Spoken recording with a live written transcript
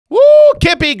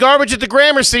Kippy, garbage at the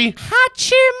Gramercy.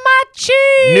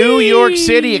 Hachi-machi. New York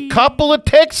City, a couple of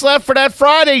ticks left for that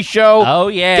Friday show. Oh,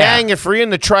 yeah. Gang, if you're in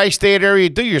the tri-state area,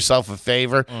 do yourself a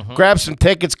favor. Grab some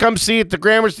tickets. Come see it at the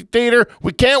Gramercy Theater.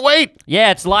 We can't wait. Yeah,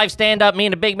 it's live stand-up. Me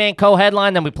and the big man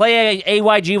co-headline. Then we play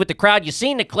AYG with the crowd. You've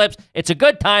seen the clips. It's a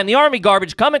good time. The Army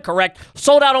garbage coming correct.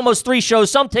 Sold out almost 3 shows.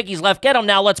 Some tickies left. Get them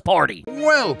now. Let's party.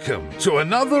 Welcome to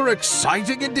another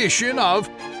exciting edition of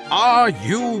Are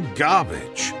You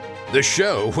Garbage? The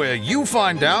show where you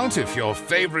find out if your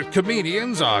favorite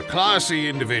comedians are classy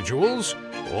individuals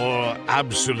or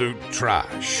absolute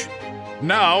trash.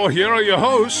 Now, here are your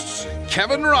hosts,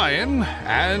 Kevin Ryan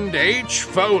and H.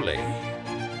 Foley.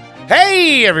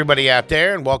 Hey, everybody out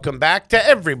there, and welcome back to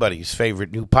everybody's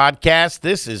favorite new podcast.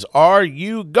 This is Are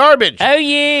You Garbage? Oh,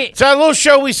 yeah. It's our little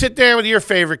show. We sit there with your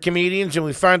favorite comedians, and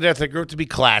we find out they grew up to be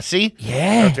classy.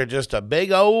 Yeah. But they're just a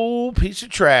big old piece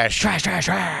of trash. Trash.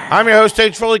 I'm your host,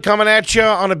 H. Foley, coming at you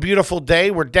on a beautiful day.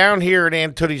 We're down here in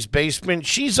Aunt Tootie's basement.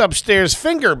 She's upstairs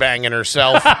finger-banging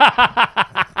herself.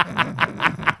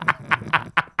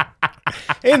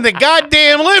 In the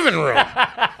goddamn living room.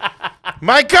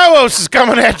 My co-host is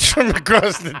coming at you from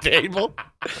across the table.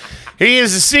 He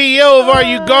is the CEO of Are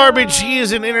You Garbage. He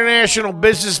is an international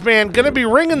businessman. Going to be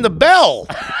ringing the bell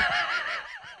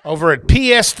over at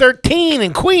PS 13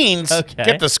 in Queens. Okay.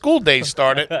 Get the school day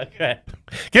started. Okay.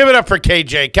 Give it up for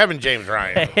KJ, Kevin James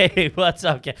Ryan. Hey, what's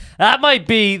up, kid? That might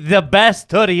be the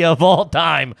best hoodie of all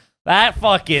time. That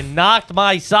fucking knocked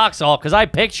my socks off because I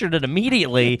pictured it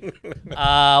immediately.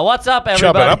 What's up, everybody?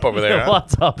 Chop it up over there, huh?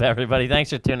 What's up, everybody?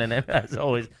 Thanks for tuning in, as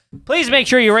always. Please make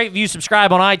sure you rate, review,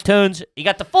 subscribe on iTunes. You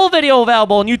got the full video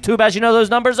available on YouTube. As you know,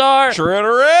 those numbers are...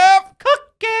 Shredder-Rip. Cooking.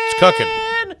 It's cooking.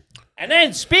 And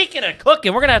then, speaking of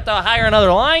cooking, we're gonna have to hire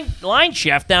another line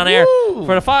chef down there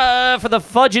for the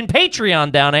fudging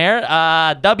Patreon down there.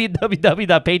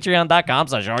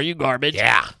 www.patreon.com/areyougarbage.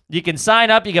 Yeah. You can sign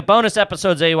up. You get bonus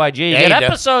episodes of AYG. You Yeah, get you do.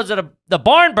 episodes of the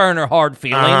Barn Burner Hard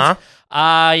Feelings.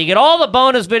 You get all the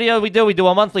bonus videos we do. We do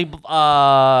a monthly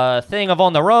thing of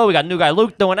On the Road. We got new guy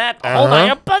Luke doing that.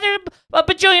 A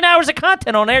bajillion hours of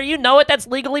content on there. You know it. That's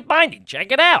legally binding.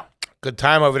 Check it out. Good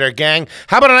time over there, gang.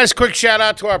 How about a nice quick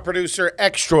shout-out to our producer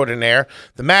extraordinaire?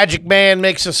 The Magic Man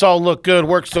makes us all look good,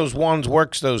 works those ones,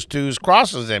 works those twos,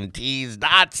 crosses them T's,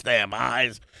 dots them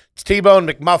I's. It's T-Bone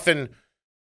McMuffin,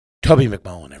 Toby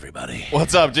McMullen, everybody.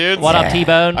 What's up, dudes? What up,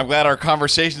 T-Bone? I'm glad our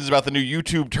conversations about the new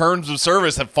YouTube terms of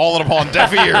service have fallen upon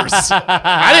deaf ears.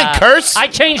 I didn't curse. I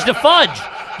changed the fudge.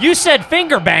 You said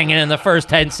finger banging in the first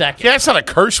 10 seconds. Yeah, that's not a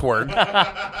curse word.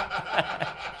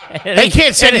 They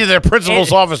can't send you to their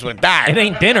principal's office with that. It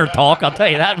ain't dinner talk, I'll tell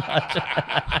you that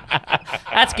much.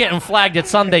 That's getting flagged at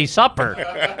Sunday supper.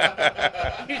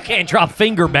 You can't drop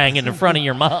finger banging in front of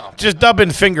your mom. Just dub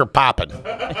in finger popping.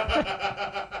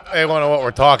 They won't know what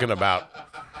we're talking about.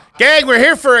 Gang, we're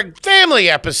here for a family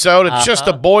episode. It's just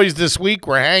the boys this week.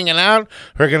 We're hanging out.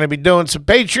 We're going to be doing some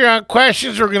Patreon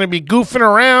questions. We're going to be goofing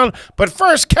around. But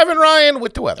first, Kevin Ryan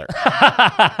with the weather.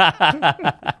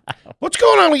 What's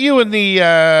going on with you in the...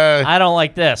 I don't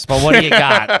like this, but what do you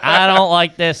got? I don't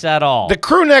like this at all. The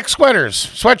crew neck sweaters,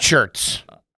 sweatshirts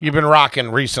you've been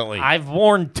rocking recently. I've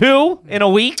worn 2 in a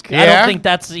week. Yeah? I don't think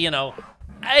that's, it's a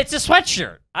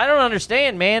sweatshirt. I don't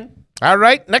understand, man. All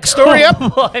right, next story up.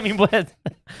 Well, I mean, what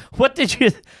did you...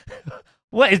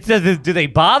 What, do they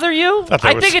bother you?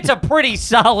 I think it's a pretty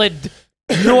solid...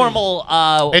 normal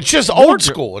it's just old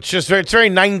school. It's very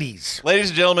 90s. Ladies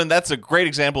and gentlemen, that's a great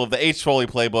example of the H. Foley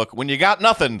playbook. When you got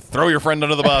nothing, throw your friend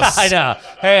under the bus. I know.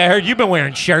 Hey, I heard you've been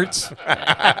wearing shirts.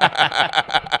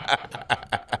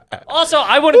 Also,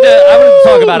 I wanted to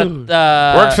talk about it.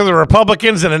 Worked for the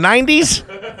Republicans in the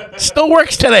 90s. Still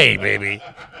works today, baby.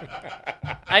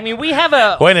 I mean, we have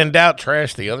a... When in doubt,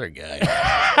 trash the other guy.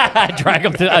 Drag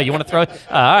him to... Oh, you want to throw... all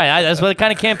right, that's what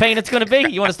kind of campaign it's going to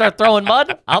be. You want to start throwing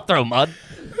mud? I'll throw mud.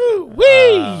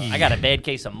 Whee! I got a bad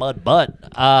case of mud butt.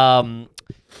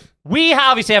 We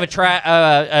obviously have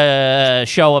a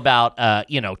show about,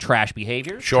 trash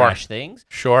behavior, trash things.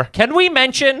 Sure. Can we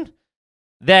mention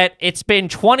that it's been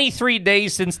 23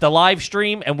 days since the live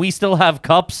stream, and we still have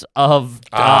cups of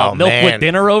milk with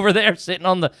dinner over there sitting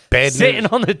on the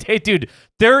dude.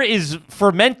 There is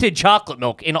fermented chocolate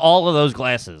milk in all of those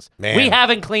glasses. Man. We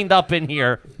haven't cleaned up in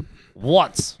here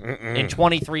once in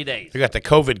 23 days. You got the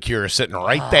COVID cure sitting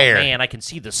right there. Man, I can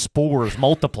see the spores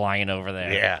multiplying over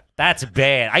there. Yeah. That's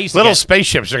bad. Little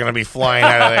spaceships are going to be flying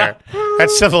out of there.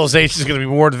 That civilization is going to be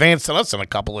more advanced than us in a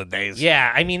couple of days.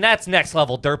 Yeah, I mean, that's next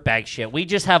level dirtbag shit. We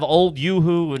just have old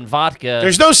Yoo-hoo and vodka.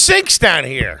 There's no sinks down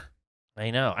here. I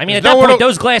know. I mean, at that point,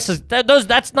 those glasses,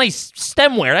 that's nice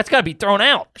stemware. That's got to be thrown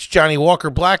out. It's Johnny Walker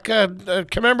Black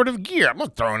commemorative gear. I'm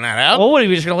not throwing that out. Well, what, are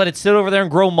we just going to let it sit over there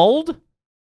and grow mold?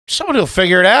 Somebody will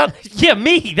figure it out. Yeah,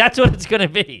 me. That's what it's going to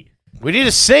be. We need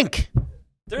a sink.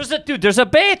 There's a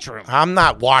bathroom. I'm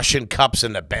not washing cups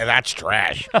in the bath. That's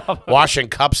trash. Washing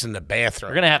cups in the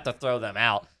bathroom. We're going to have to throw them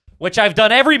out. Which I've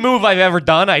done every move I've ever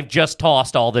done. I've just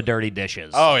tossed all the dirty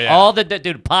dishes. Oh, yeah. All the,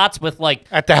 dude, pots with like.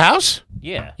 At the house?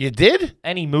 Yeah. You did?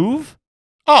 Any move?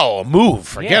 Oh, a move.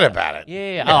 Forget about it.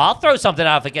 Yeah. Oh, I'll throw something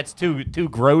out if it gets too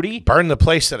grody. Burn the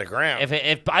place to the ground.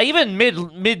 If I even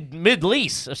mid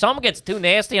lease, if something gets too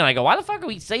nasty and I go, why the fuck are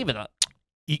we saving it?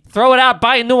 Throw it out,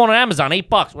 buy a new one on Amazon,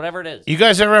 $8, whatever it is. You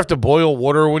guys ever have to boil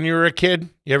water when you were a kid?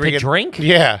 You ever drink?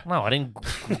 Yeah. No, I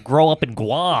didn't grow up in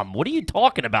Guam. What are you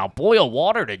talking about? Boil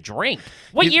water to drink?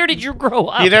 What year did you grow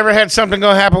up? You never had something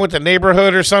go happen with the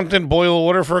neighborhood or something? Boil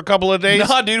water for a couple of days?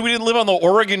 Nah, dude, we didn't live on the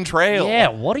Oregon Trail. Yeah,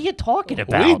 what are you talking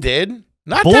about? We did.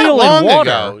 Not Boiling that long water.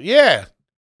 ago. Yeah.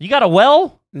 You got a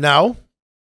well? No.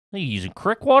 Are you using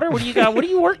crick water? What do you got? What are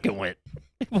you working with?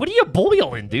 What are you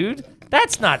boiling, dude?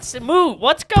 That's not move.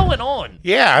 What's going on?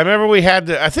 Yeah, I remember we had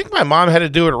to. I think my mom had to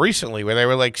do it recently, where they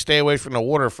were like, stay away from the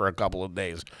water for a couple of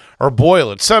days, or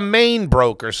boil it. Some main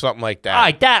broke or something like that. All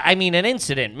right, I mean, an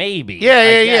incident, maybe.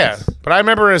 Yeah. But I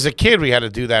remember as a kid, we had to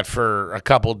do that for a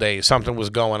couple of days. Something was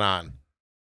going on,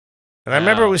 and I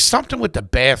remember it was something with the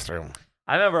bathroom.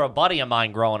 I remember a buddy of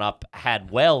mine growing up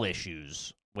had well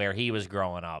issues where he was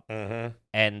growing up,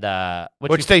 and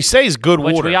which they say is good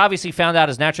water. Which we obviously found out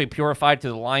is naturally purified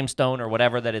through the limestone or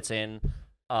whatever that it's in.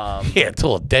 Yeah,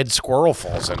 until a dead squirrel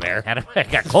falls in there. Had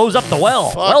to close up the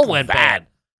well. Fuck well went that.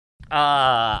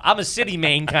 bad. I'm a city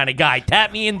main kind of guy.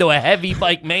 Tap me into a heavy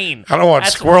bike main. I don't want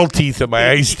squirrel teeth in my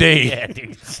iced tea. Yeah,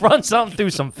 dude. Run something through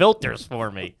some filters for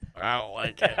me. I don't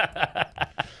like it.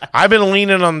 I've been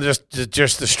leaning on just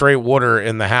the straight water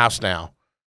in the house now.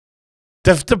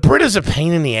 The Brita's a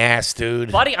pain in the ass,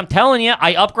 dude. Buddy, I'm telling you,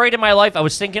 I upgraded my life. I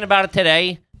was thinking about it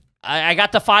today. I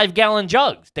got the 5-gallon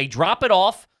jugs. They drop it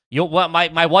off.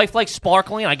 My wife likes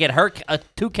sparkling. I get her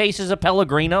 2 cases of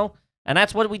Pellegrino, and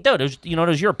that's what we do. Those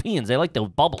Europeans, they like those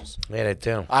bubbles. Yeah, they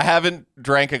do. I haven't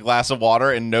drank a glass of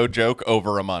water in no joke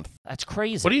over a month. That's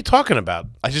crazy. What are you talking about?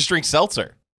 I just drink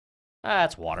seltzer.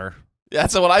 That's water.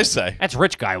 That's what I say. That's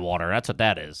rich guy water. That's what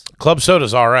that is. Club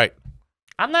soda's all right.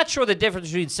 I'm not sure the difference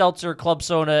between seltzer, club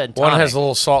soda, and tonic. One has a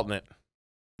little salt in it.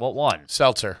 What one?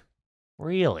 Seltzer.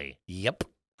 Really? Yep.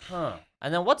 Huh.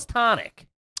 And then what's tonic?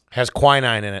 Has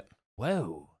quinine in it.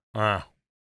 Whoa.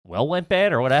 Well went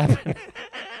bad, or what happened?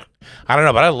 I don't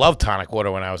know, but I loved tonic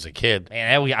water when I was a kid.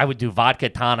 Man, I would do vodka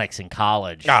tonics in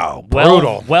college. Oh,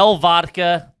 brutal. Well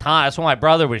vodka tonic. That's what my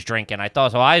brother was drinking.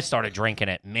 I started drinking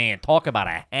it. Man, talk about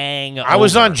a hangover. I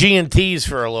was on G&T's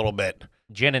for a little bit.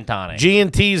 Gin and tonic.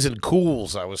 G&T's and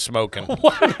Cools I was smoking.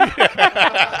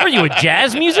 Are you a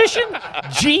jazz musician?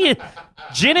 Gin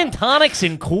and tonics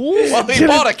and Cools? Well, he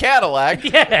bought a Cadillac.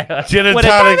 Yeah. Gin and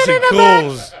tonics and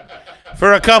Cools.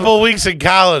 For a couple of weeks in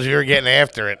college, we were getting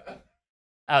after it.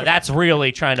 Oh, that's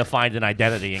really trying to find an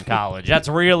identity in college. That's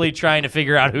really trying to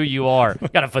figure out who you are.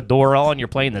 Got a fedora on, you're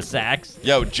playing the sax.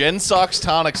 Yo, gin sucks,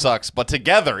 tonic sucks, but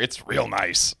together, it's real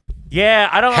nice. Yeah,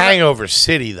 I don't know. Hangover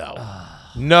City, though.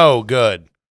 No good.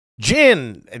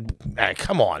 Gin.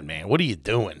 Come on, man. What are you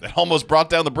doing? It almost brought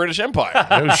down the British Empire.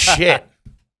 No shit.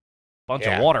 Bunch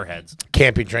of waterheads.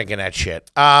 Can't be drinking that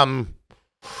shit.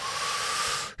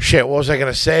 Shit, what was I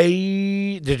going to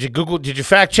say? Did you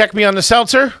fact check me on the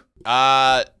seltzer?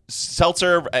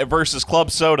 Seltzer versus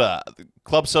club soda.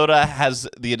 Club soda has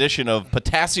the addition of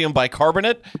potassium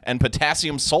bicarbonate and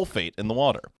potassium sulfate in the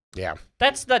water. Yeah.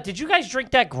 Did you guys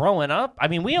drink that growing up? I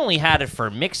mean, we only had it for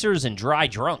mixers and dry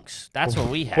drunks. That's what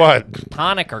we had. What?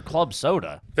 Tonic or club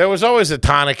soda. There was always a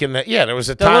tonic in the, there was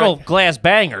a the tonic. Little glass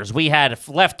bangers we had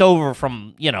left over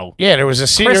from, Yeah, there was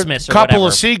a Christmas or couple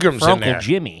whatever, of Seagrams for in Uncle there.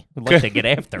 Jimmy. We'd like to get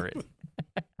after it.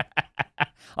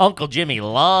 Uncle Jimmy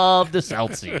loved the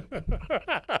seltzer.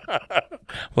 A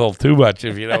little too much,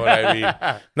 if you know what I mean.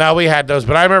 No, we had those,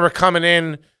 but I remember coming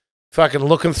in, fucking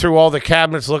looking through all the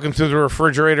cabinets, looking through the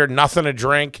refrigerator, nothing to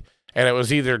drink, and it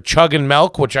was either chugging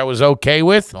milk, which I was okay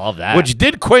with. Love that. Which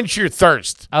did quench your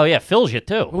thirst. Oh, yeah, fills you,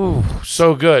 too. Ooh,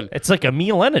 so good. It's like a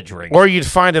meal and a drink. Or you'd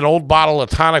find an old bottle of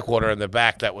tonic water in the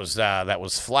back that was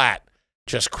flat.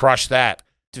 Just crush that.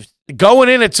 Going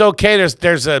in, it's okay.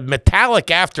 There's a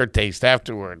metallic aftertaste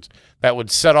afterwards that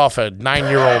would set off a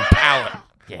 9-year-old palate,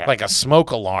 like a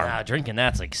smoke alarm. Drinking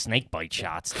that's like snake bite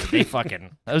shots. Dude. They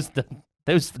fucking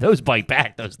those bite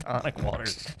back. Those tonic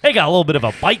waters. They got a little bit of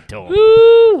a bite to them.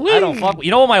 I don't fuck.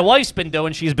 You know what my wife's been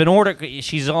doing? She's been ordering.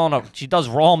 She does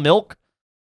raw milk.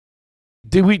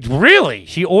 Did we really?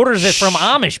 She orders it from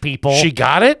Amish people. She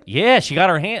got it? Yeah, she got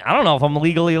her hand. I don't know if I'm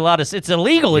legally allowed to. It's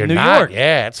illegal in New York.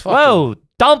 Yeah, it's fucking. Whoa,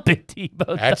 dump it,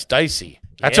 Tebow. That's dicey.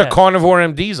 That's what Carnivore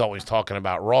MD's always talking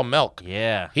about, raw milk.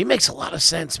 Yeah. He makes a lot of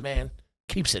sense, man.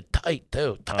 Keeps it tight,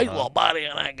 too. Tight little body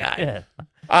on that guy. Yeah.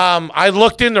 I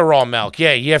looked into raw milk.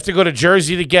 Yeah, you have to go to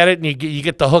Jersey to get it, and you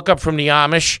get the hookup from the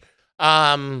Amish.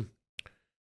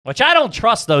 Which I don't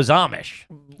trust those Amish.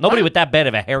 Nobody with that bad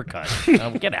of a haircut.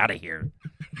 Get out of here.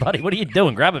 Buddy, what are you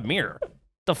doing? Grab a mirror. What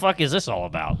the fuck is this all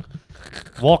about?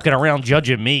 Walking around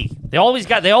judging me. They always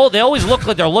look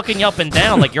like they're looking you up and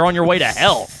down like you're on your way to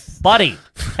hell. Buddy,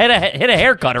 hit a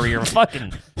haircut or your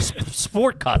fucking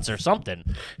sport cuts or something.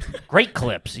 Great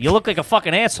clips. You look like a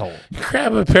fucking asshole.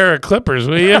 Grab a pair of clippers,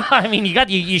 will you? I mean,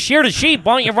 you sheared a sheep.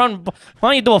 Why don't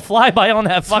you do a flyby on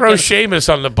that fucking... Throw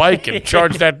Seamus on the bike and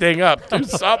charge that thing up. Do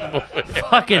something with it.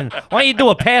 Fucking, why don't you do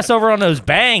a passover on those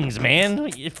bangs,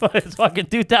 man? It's fucking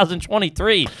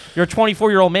 2023. You're a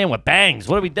 24-year-old man with bangs.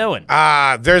 What are we doing?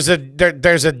 There's a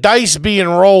dice being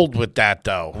rolled with that,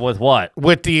 though. With what?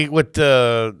 With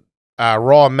the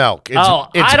raw milk. It's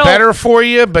don't- better for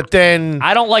you, but then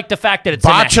I don't like the fact that it's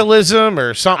botulism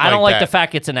or something. I don't like that. the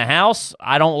fact it's in the house.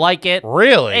 I don't like it.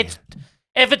 Really?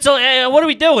 What are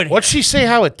we doing? What'd she say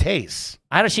how it tastes?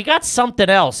 She got something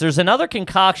else. There's another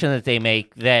concoction that they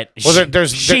make that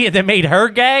that made her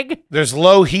gag. There's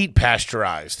low heat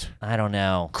pasteurized. I don't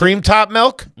know. Cream top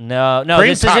milk? No, Cream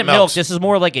this top isn't milk. milk's- This is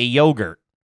more like a yogurt.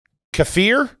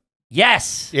 Kefir?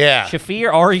 Yes. Yeah.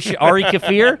 Shafir, Ari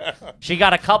Kefir. She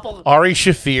got a couple. Ari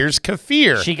Shafir's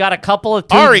Kefir. She got a couple of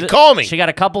tubes. Ari, call me. She got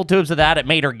a couple of tubes of that. It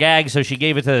made her gag, so she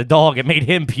gave it to the dog. It made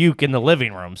him puke in the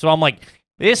living room. So I'm like,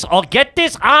 I'll get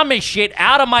this Amish shit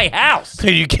out of my house.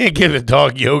 You can't get a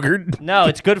dog yogurt? No,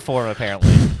 it's good for him, apparently.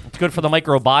 It's good for the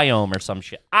microbiome or some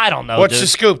shit. I don't know, What's dude. the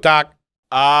scoop, Doc?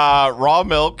 Raw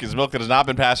milk is milk that has not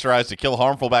been pasteurized to kill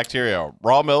harmful bacteria.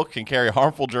 Raw milk can carry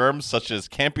harmful germs such as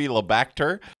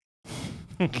Campylobacter,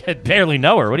 I barely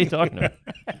know her. What are you talking about?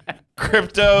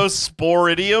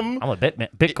 Cryptosporidium, I'm a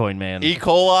Bitcoin man. E.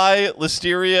 coli,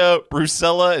 Listeria,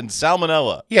 Brucella, and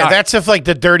Salmonella. Yeah, that's if like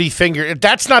the dirty finger.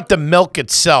 That's not the milk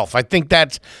itself. I think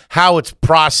that's how it's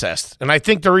processed. And I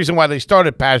think the reason why they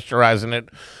started pasteurizing it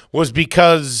was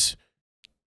because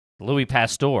Louis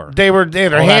Pasteur. their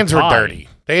hands were pie. dirty.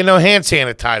 They had no hand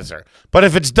sanitizer. But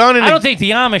if it's done in I don't think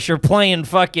the Amish are playing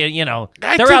fucking, they're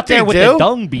think out there they with do. the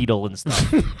dung beetle and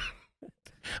stuff.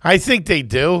 I think they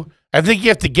do. I think you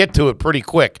have to get to it pretty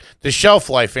quick. The shelf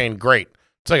life ain't great.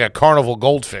 It's like a carnival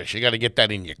goldfish. You got to get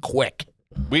that in you quick.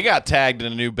 We got tagged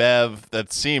in a new bev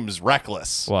that seems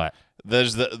reckless. What?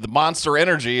 There's the Monster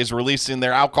Energy is releasing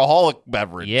their alcoholic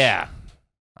beverage. Yeah.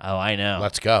 Oh, I know.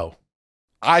 Let's go.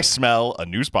 I smell a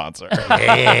new sponsor. Yeah,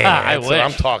 that's what wish.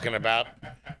 I'm talking about.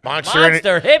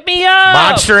 Monster hit me up!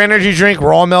 Monster energy drink,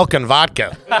 raw milk, and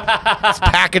vodka. Let's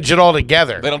package it all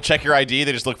together. They don't check your ID.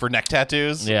 They just look for neck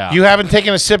tattoos. Yeah. You haven't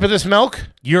taken a sip of this milk?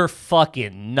 You're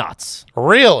fucking nuts.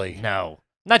 Really? No.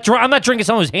 I'm not drinking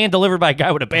someone who's hand delivered by a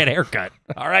guy with a bad haircut.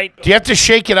 All right? Do you have to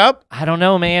shake it up? I don't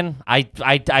know, man. I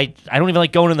don't even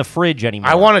like going in the fridge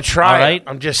anymore. I want to try All right? it.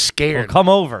 I'm just Well, scared. come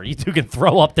over. You two can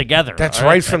throw up together. That's all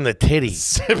right from the titties.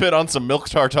 Sip it on some milk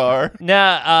tartar.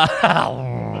 Nah,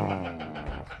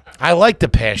 I like the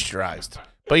pasteurized,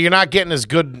 but you're not getting as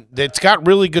good. It's got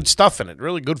really good stuff in it.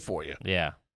 Really good for you,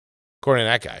 yeah. according to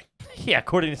that guy. Yeah,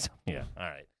 according to... Yeah, all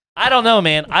right. I don't know,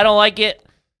 man. I don't like it.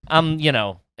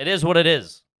 It is what it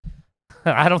is.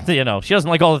 I don't think, she doesn't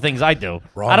like all the things I do.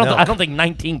 Raw milk. milk. I don't think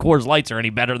 19 Coors Lights are any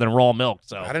better than raw milk,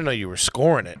 so... I didn't know you were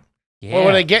scoring it. Yeah. What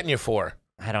were they getting you for?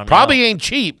 I don't know. Probably ain't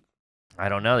cheap. I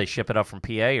don't know. They ship it up from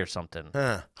PA or something.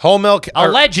 Whole milk.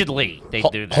 Allegedly, they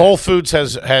do that. Whole Foods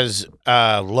has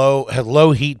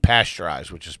low heat pasteurized,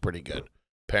 which is pretty good.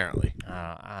 Apparently,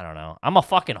 I don't know. I'm a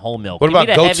fucking whole milk. What Give about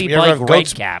me the goat's- heavy you ever bike have red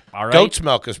goat's- cap? All right. goat's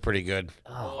milk is pretty good.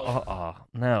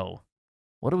 No.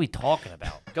 What are we talking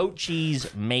about? Goat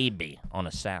cheese, maybe on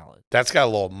a salad. That's got a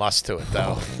little must to it,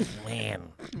 though.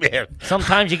 Man. Man,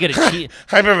 Sometimes you get a cheese.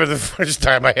 I remember the first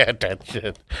time I had that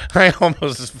shit. I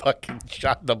almost fucking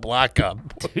shot the block up.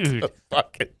 What Dude. the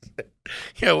fuck is it?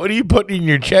 Yeah, what are you putting in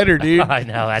your cheddar, dude? I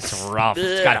know that's rough.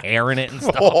 It's got hair in it and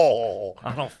stuff. Oh.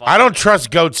 I I don't trust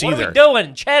goats What either. are we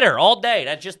doing? Cheddar all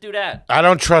day. Just do that. I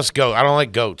don't trust goats. I don't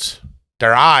like goats.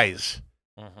 Their eyes.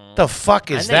 The fuck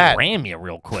is and that? they ram you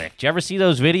real quick. Did you ever see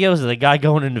those videos of the guy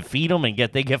going in to feed them and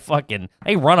they get fucking,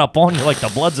 they run up on you like the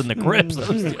Bloods and the Crips.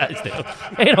 Those guys do.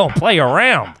 They don't play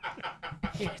around.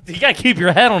 You gotta keep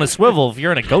your head on a swivel if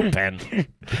you're in a goat pen.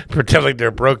 Pretend like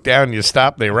they're broke down. You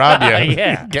stop, they rob you.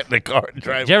 Yeah. Get in the car and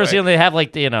drive. Did you ever away. see them? They have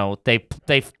like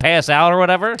they pass out or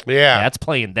whatever. Yeah. That's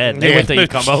playing dead. They wait till you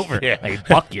come over. Yeah. They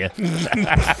buck you.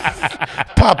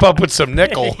 Pop up with some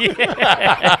nickel.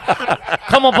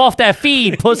 Come up off that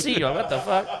feed, pussy. You're like, what the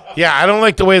fuck? Yeah, I don't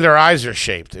like the way their eyes are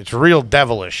shaped. It's real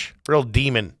devilish, real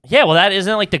demon. Yeah, well, that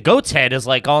isn't like the goat's head is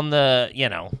like on the Yeah,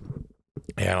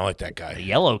 I don't like that guy. the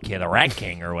yellow kid, a rat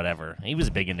king or whatever. He was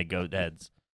big into goat heads.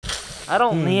 I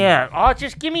don't. Yeah. Oh,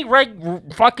 just give me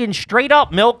fucking straight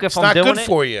up milk if It's I'm not doing good it.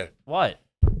 for you. What?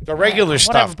 The regular Whatever,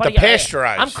 stuff, buddy, the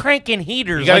pasteurized. I'm cranking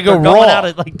heaters. You gotta like go they're going raw. out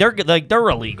of, like they're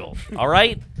illegal. All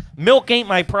right. Milk ain't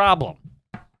my problem.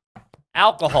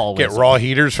 Alcohol. Get raw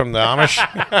heaters from the Amish.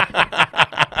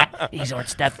 These aren't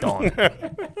stepped on.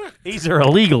 These are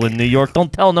illegal in New York.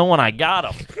 Don't tell no one I got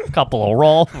them. Couple of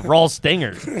raw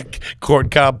stingers. Corn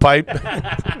cob pipe.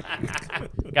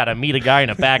 Got to meet a guy in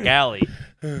a back alley.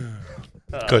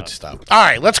 Good stuff. All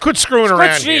right, let's quit screwing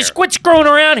around here. Quit screwing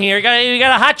around here. You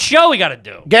got a hot show we got to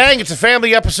do. Gang, it's a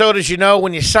family episode, as you know.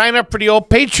 When you sign up for the old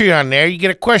Patreon there, you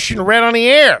get a question read on the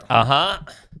air.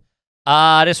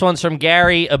 This one's from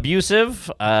Gary Abusive.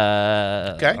 Okay.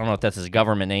 I don't know if that's his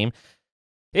government name.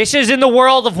 This is in the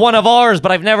world of one of ours,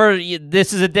 but I've never.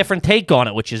 This is a different take on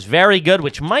it, which is very good,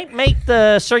 which might make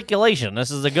the circulation.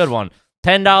 This is a good one.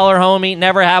 $10 homie,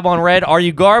 never have one read. Are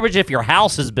you garbage if your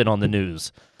house has been on the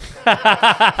news?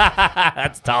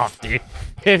 That's tough, dude.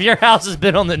 If your house has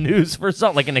been on the news for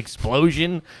something like an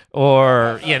explosion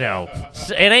or, it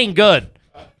ain't good.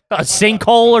 A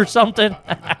sinkhole or something.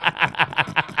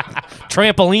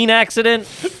 Trampoline accident.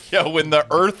 Yo, when the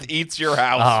earth eats your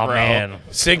house, Oh, bro. man.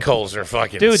 Sinkholes are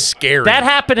fucking Dude, scary. that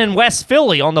happened in West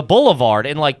Philly on the boulevard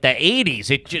in like the 80s.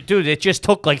 It just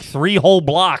took like 3 whole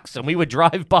blocks, and we would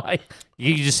drive by.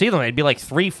 You could just see them. They'd be like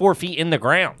 3-4 feet in the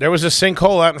ground. There was a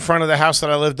sinkhole out in front of the house that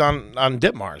I lived on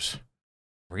Ditmars.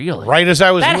 Really? Right as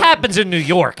I was That happens in New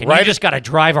York, and you just got to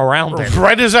drive around it.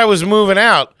 Right as I was moving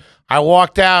out, I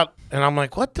walked out, and I'm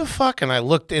like, what the fuck? And I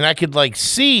looked, and I could, like,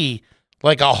 see,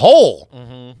 like, a hole.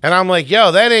 Mm-hmm. And I'm like,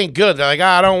 yo, that ain't good. They're like,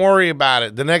 don't worry about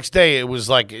it. The next day, it was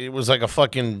like a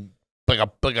fucking, like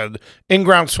a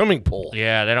in-ground swimming pool.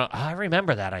 Yeah, they don't. I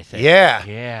remember that, I think. Yeah.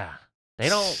 Yeah. They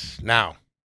don't. Now,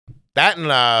 that and,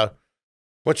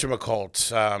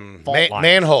 whatchamacallit, lines.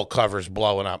 manhole covers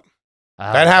blowing up.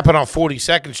 That happened on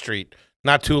 42nd Street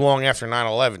not too long after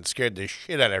 9/11. Scared the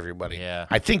shit out of everybody. Yeah.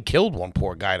 I think killed one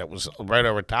poor guy that was right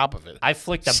over top of it. I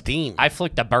flicked a steam. I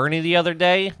flicked a Bernie the other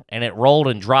day, and it rolled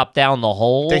and dropped down the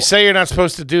hole. They say you're not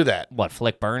supposed to do that What,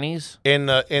 flick Bernies? in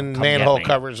manhole get me.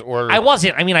 covers or I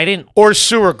wasn't. I mean, I didn't. or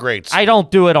sewer grates. I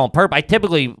don't do it on purpose. I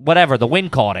typically, whatever, the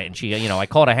wind caught it, and she, I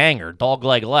caught a hanger, dog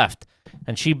leg left,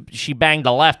 and she banged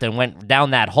the left and went down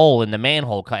that hole in the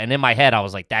manhole. And in my head, I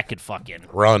was like, that could fucking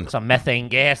Run. some methane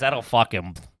gas. That'll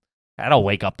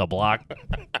wake up the block.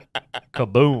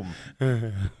 Kaboom.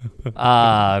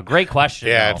 Great question.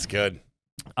 Yeah, though. it's good.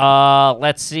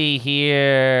 Let's see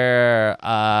here.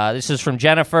 This is from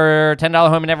Jennifer. $10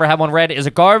 home and never had one read. Is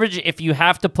it garbage if you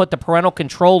have to put the parental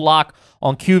control lock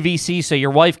on QVC so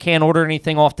your wife can't order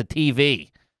anything off the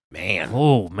TV? Man.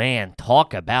 Oh, man.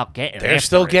 Talk about getting They're after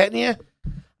still it. getting you?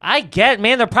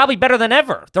 Man, they're probably better than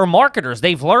ever. They're marketers.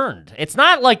 They've learned. It's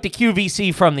not like the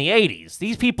QVC from the 80s.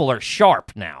 These people are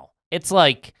sharp now. It's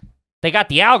like they got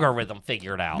the algorithm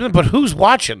figured out. But who's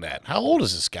watching that? How old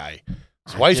is this guy?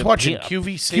 His wife's watching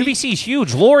QVC? QVC's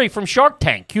huge. Lori from Shark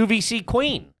Tank, QVC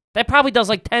queen. That probably does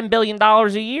like $10 billion a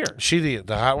year. Is she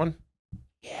the hot one?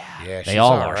 Yeah. Yeah, They she's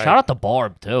all all are. right. Shout out to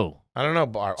Barb, too. I don't know.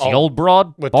 Bar. It's the old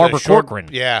broad, with Barbara the short- Corcoran.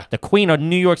 Yeah. The queen of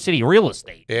New York City real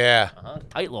estate. Yeah.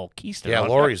 Tight little keister. Yeah, on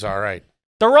Lori's her. all right.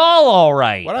 They're all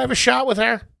right. Would I have a shot with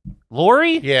her?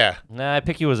 Lori? Yeah. Nah, I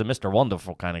pick you as a Mr.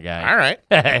 Wonderful kind of guy. All right.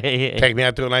 Take Take me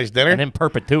out to a nice dinner. an in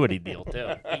perpetuity deal, too.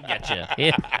 He get you.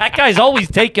 Yeah. That guy's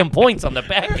always taking points on the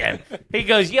back end. He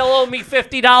goes, you'll owe me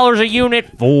 $50 a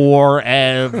unit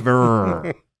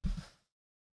forever.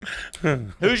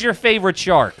 Who's your favorite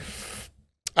shark?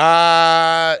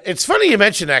 It's funny you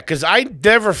mention that because I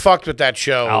never fucked with that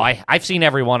show. Oh, I've seen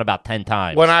every one about 10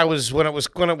 times. when it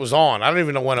was on. I don't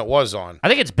even know when it was on. I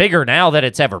think it's bigger now than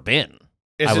it's ever been.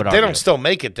 Is I it? would They argue. don't still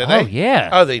make it, do Oh, they? yeah.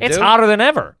 Oh, they It's do? hotter than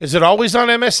ever. Is it always on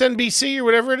MSNBC or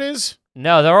whatever it is?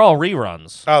 No, they're all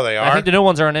reruns. Oh, they are. I think the new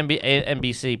ones are on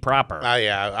NBC proper. Oh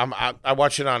yeah, I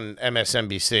watch it on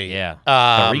MSNBC. Yeah,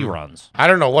 Um, the reruns. I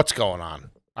don't know what's going on.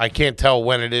 I can't tell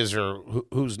when it is or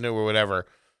who's new or whatever.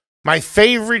 My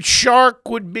favorite shark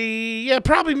would be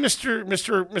probably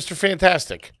Mr.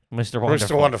 Fantastic. Mr.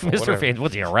 Wonderful. Wonderful, Mr. whatever. Fan,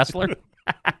 was he a wrestler?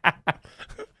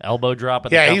 Elbow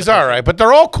drop. Yeah, he's all right, but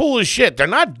they're all cool as shit. They're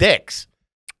not dicks.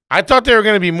 I thought they were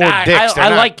going to be more dicks.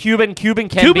 I like Cuban. Cuban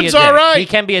can Cuban's be a dick. all right. He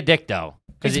can be a dick, though.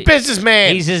 He's a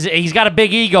businessman. He's got a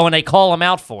big ego, and they call him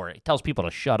out for it. He tells people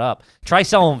to shut up. Try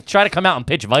to come out and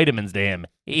pitch vitamins to him.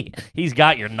 He's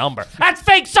got your number. That's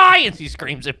fake science. He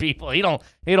screams at people. He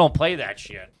don't play that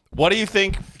shit. What do you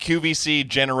think QVC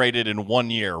generated in 1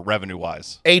 year,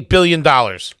 revenue-wise? $8 billion.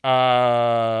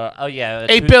 Oh yeah,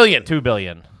 $8 billion. $2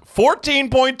 billion.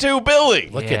 14.2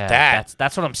 billion. Look at that.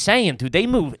 That's what I'm saying, dude. They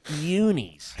move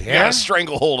unis. You got a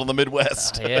stranglehold on the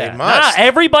Midwest. Yeah. They must.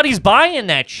 Everybody's buying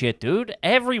that shit, dude.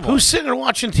 Everyone. Who's sitting and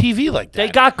watching TV like that? They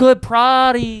got good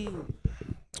product.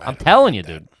 I'm telling you,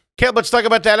 dude. Kev, let's talk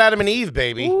about that Adam and Eve,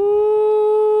 baby. Ooh-wee,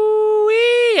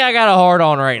 I got a hard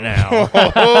on right now.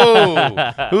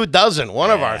 Oh, who doesn't? One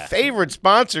of our favorite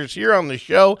sponsors here on the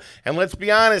show. And let's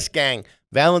be honest, gang,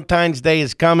 Valentine's Day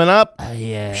is coming up.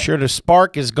 Yeah. I'm sure the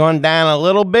spark has gone down a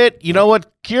little bit. You know what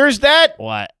cures that?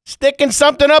 What? Sticking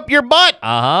something up your butt.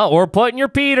 Or putting your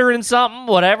Peter in something,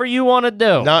 whatever you want to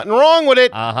do. Nothing wrong with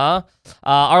it.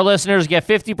 Our listeners get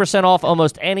 50% off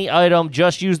almost any item.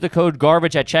 Just use the code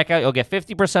GARBAGE at checkout. You'll get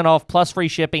 50% off plus free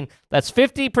shipping. That's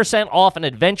 50% off an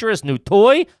adventurous new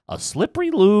toy, a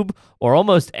slippery lube, or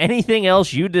almost anything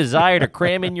else you desire to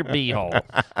cram in your beehole.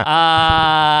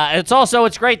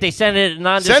 It's great. They send it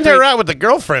Send her out with the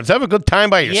girlfriends. Have a good time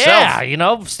by yourself.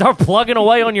 Yeah, start plugging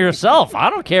away on yourself.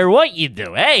 I don't care what you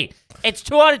do. Hey, it's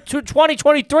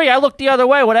 2023. I look the other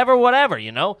way. Whatever.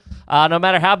 No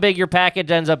matter how big your package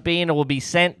ends up being, it will be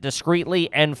sent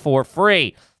discreetly and for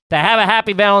free. To have a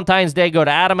happy Valentine's Day, go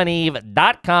to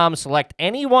adamandeve.com, select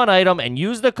any one item, and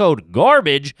use the code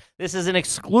GARBAGE. This is an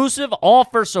exclusive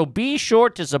offer, so be sure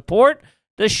to support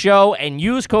the show and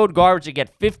use code GARBAGE to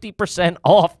get 50%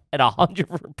 off and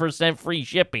 100% free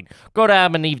shipping. Go to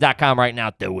adamandeve.com right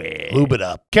now. Do it. Lube it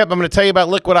up. Kep, I'm going to tell you about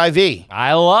Liquid IV.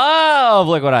 I love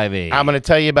Liquid IV. I'm going to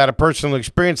tell you about a personal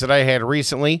experience that I had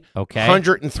recently. Okay.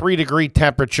 103-degree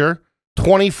temperature,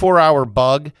 24-hour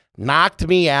bug, knocked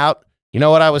me out. You know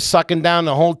what I was sucking down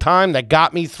the whole time that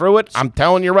got me through it? I'm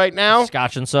telling you right now.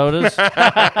 Scotch and sodas.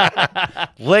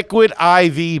 Liquid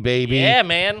IV, baby. Yeah,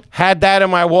 man. Had that in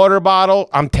my water bottle.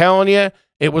 I'm telling you,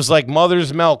 it was like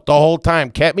mother's milk the whole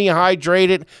time. Kept me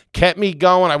hydrated, kept me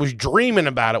going. I was dreaming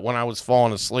about it when I was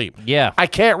falling asleep. Yeah. I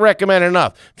can't recommend it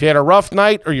enough. If you had a rough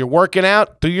night or you're working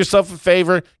out, do yourself a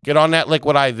favor, get on that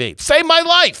Liquid IV. Save my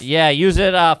life. Yeah, use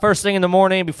it first thing in the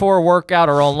morning before a workout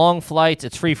or on long flights.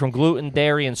 It's free from gluten,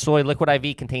 dairy, and soy. Liquid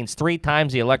IV contains 3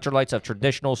 times the electrolytes of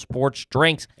traditional sports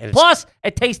drinks. Plus,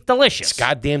 it tastes delicious. It's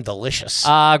goddamn delicious.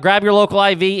 Grab your local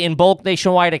IV in bulk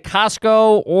nationwide at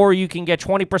Costco, or you can get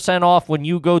 20% off when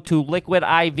you go to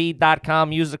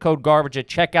liquidiv.com. Use the code GARBAGE at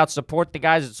checkout. Support the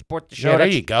guys that support the show. Yeah, there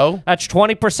you go. That's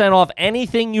 20% off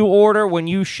anything you order when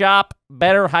you shop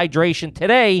Better Hydration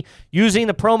today using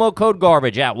the promo code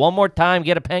GARBAGE. One more time,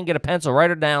 get a pen, get a pencil,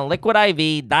 write it down,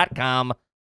 liquidiv.com.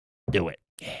 Do it.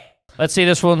 Yeah. Let's see,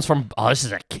 this one's from, this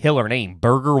is a killer name,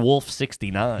 Burger Wolf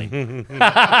 69.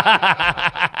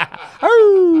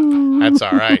 That's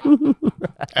all right.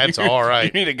 That's all right.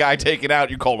 You need a guy taken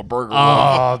out, you call him a burger.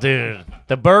 Oh, dude.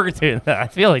 The burger, dude. I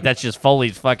feel like that's just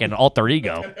Foley's fucking alter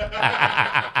ego. What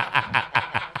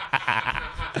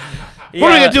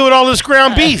are we going to do with all this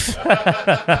ground beef?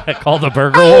 Call the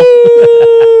Burger Wolf.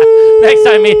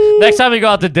 next time we go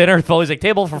out to dinner, Foley's like,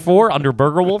 table for 4 under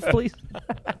Burger Wolf, please.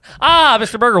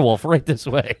 Mr. Burger Wolf, right this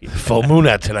way. Full moon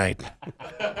out tonight.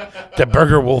 The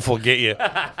Burger Wolf will get you.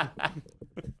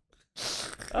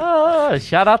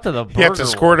 Shout out to the Burger You have to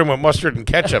squirt him with mustard and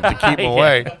ketchup to keep him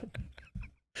away.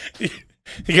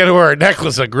 You got to wear a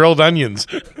necklace of grilled onions.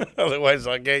 Otherwise,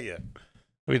 I'll get you. Are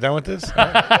we done with this?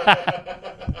 I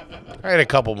had a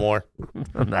couple more.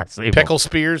 Pickle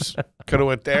spears. Could have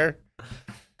went there.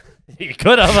 You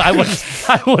could have. I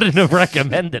wouldn't have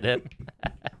recommended it.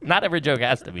 Not every joke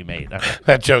has to be made.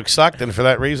 That joke sucked, and for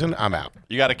that reason, I'm out.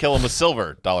 You got to kill him with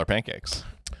silver dollar pancakes.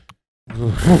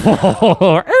 Come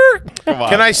on.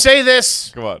 Can I say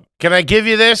this? Come on. Can I give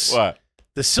you this? What?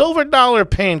 The silver dollar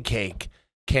pancake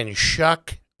can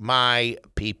shuck my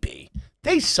pee-pee.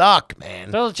 They suck,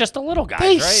 man. They're just a little guys,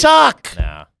 They right? suck.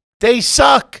 No. They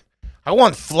suck. I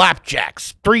want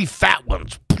flapjacks. 3 fat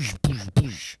ones. Push, push,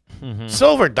 push.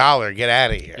 Silver dollar, get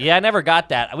out of here. Yeah, I never got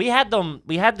that. We had them.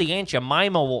 We had the Aunt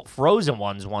Jemima frozen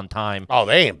ones one time. Oh,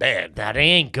 they ain't bad. That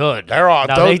ain't good. They're all.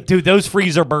 No, those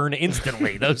freezer burn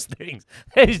instantly. Those things.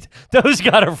 Those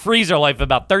got a freezer life of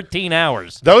about 13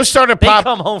 hours. Those started They popping.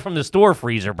 come home from the store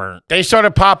freezer burnt. They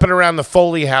started popping around the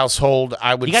Foley household.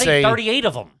 I would You got to say eat 38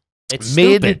 of them. It's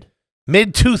stupid.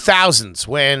 mid 2000s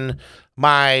when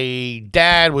my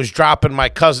dad was dropping my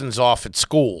cousins off at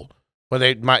school when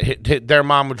their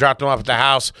mom would drop them off at the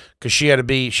house because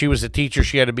she was a teacher.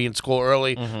 She had to be in school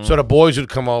early. So the boys would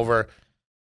come over.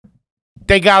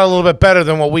 They got a little bit better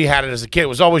than what we had it as a kid. It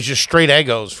was always just straight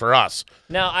Eggos for us.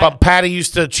 But Patty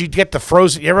she'd get the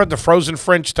frozen. You ever had the frozen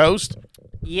French toast?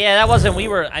 Yeah, that wasn't.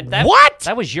 What?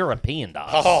 That was European, dog.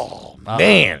 Oh,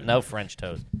 man. No French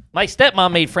toast. My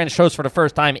stepmom made French toast for the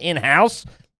first time in house.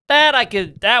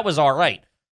 That was all right.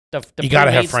 You got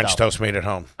to have French toast made at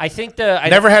home. I think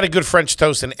never had a good French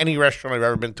toast in any restaurant I've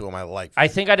ever been to in my life. I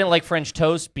think I didn't like French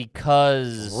toast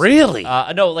because really,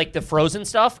 no, like the frozen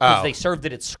stuff because they served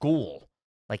it at school,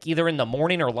 like either in the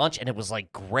morning or lunch, and it was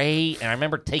like gray. And I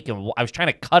remember I was trying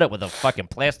to cut it with a fucking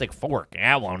plastic fork. And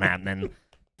that won't happen. And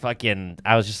then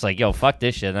I was just like, yo, fuck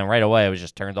this shit. And then right away, I was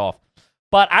just turned off.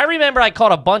 But I remember I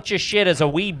caught a bunch of shit as a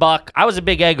wee buck. I was a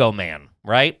big Eggo man,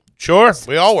 right? Sure,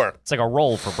 we all were. It's like a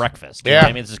roll for breakfast. You know what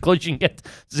I mean, it's as close you can get.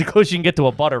 It's as close you can get to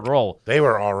a buttered roll. They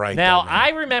were all right. Now I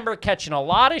remember catching a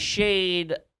lot of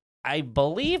shade. I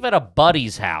believe at a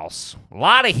buddy's house. A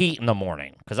lot of heat in the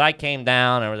morning because I came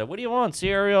down and I was like, "What do you want?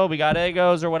 Cereal? We got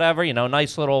Eggos or whatever. You know,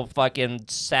 nice little fucking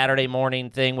Saturday morning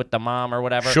thing with the mom or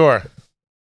whatever." Sure.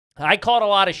 I caught a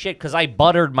lot of shit because I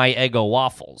buttered my Eggo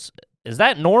waffles. Is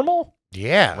that normal?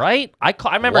 Yeah. Right. I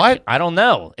remember. What? I don't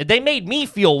know. They made me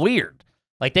feel weird.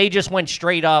 Like, they just went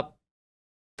straight up.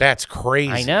 That's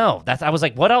crazy. I know. I was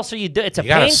like, what else are you doing? It's a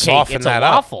pancake. It's a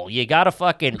waffle. You got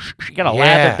to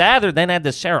lather, then add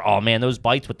the syrup. Oh, man, those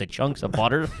bites with the chunks of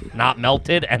butter not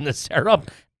melted and the syrup.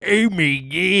 Oh, my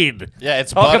God. Yeah,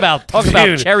 it's Talk about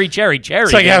cherry.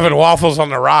 It's like having waffles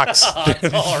on the rocks.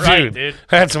 It's all right, dude.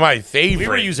 That's my favorite. We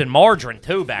were using margarine,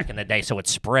 too, back in the day, so it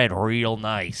spread real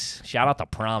nice. Shout out to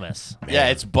Promise. Man. Yeah,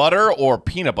 it's butter or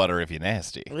peanut butter if you're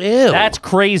nasty. Ew. That's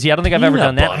crazy. I don't think I've ever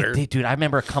done that. Dude, I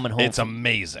remember coming home. It's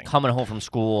amazing. Coming home from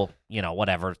school,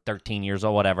 whatever, 13 years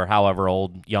old, whatever, however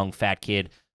old, young, fat kid.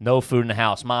 No food in the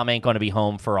house. Mom ain't going to be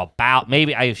home for about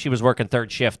she was working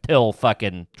third shift till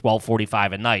fucking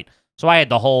 12:45 at night. So I had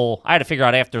to figure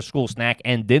out after school snack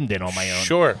and din on my own.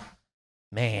 Sure.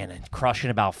 Man, and crushing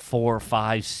about 4,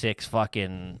 5, 6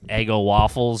 fucking Eggo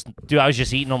waffles. Dude, I was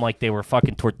just eating them like they were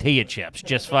fucking tortilla chips.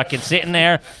 Just fucking sitting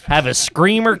there, have a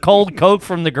screamer cold Coke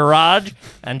from the garage,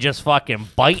 and just fucking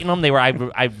biting them.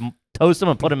 I toast them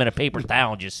and put them in a paper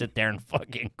towel and just sit there and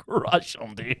fucking crush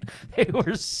them, dude. They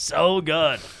were so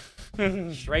good.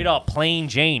 Straight up plain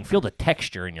Jane. Feel the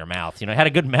texture in your mouth. It had a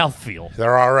good mouthfeel.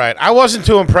 They're all right. I wasn't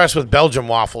too impressed with Belgian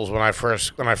waffles when they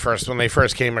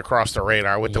first came across the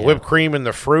radar with the whipped cream and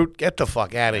the fruit. Get the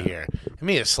fuck out of here. Give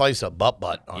me a slice of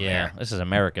butt on there. This is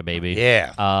America, baby.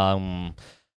 Yeah. And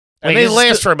they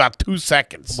last for about 2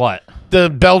 seconds. What? The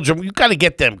Belgian, you got to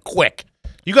get them quick.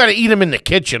 You got to eat them in the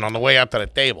kitchen on the way out to the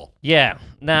table. Yeah.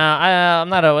 I'm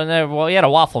not we had a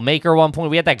waffle maker at one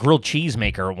point. We had that grilled cheese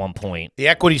maker at one point. The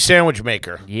equity sandwich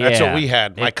maker. Yeah. That's what we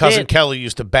had. My cousin Kelly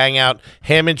used to bang out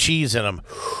ham and cheese in them.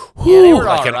 Yeah, they were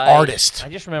like an artist. I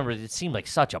just remember it seemed like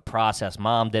such a process.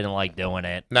 Mom didn't like doing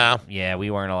it. No. Yeah, we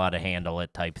weren't allowed to handle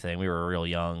it type thing. We were real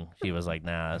young. She was like,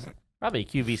 nah. Probably a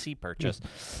QVC purchase.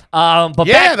 But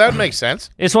yeah, that makes sense.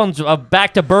 This one's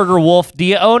back to Burger Wolf. Do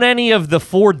you own any of the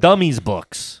 4 Dummies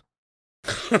books?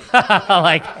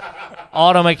 Like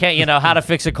auto mechanic, how to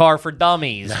fix a car for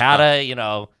dummies, how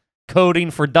to,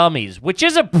 coding for dummies, which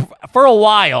is for a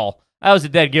while, that was a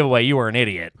dead giveaway. You were an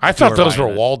idiot. I thought those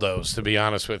were Waldo's, to be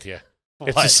honest with you. What?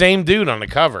 It's the same dude on the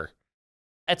cover.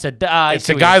 It's a guy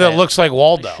that looks like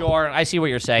Waldo. Sure, I see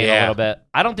what you're saying a little bit.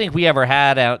 I don't think we ever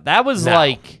had that was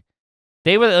like.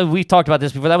 We talked about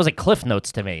this before. That was like Cliff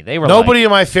Notes to me. Nobody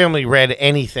in my family read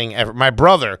anything ever. My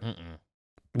brother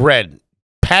read.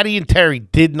 Patty and Terry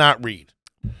did not read.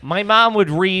 My mom would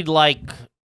read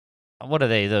what are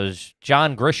they? Those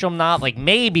John Grisham novels? Like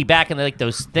maybe back in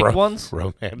those thick ones.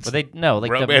 Romance. But the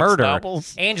murder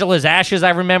novels. Angela's Ashes.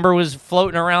 I remember was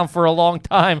floating around for a long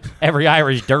time. Every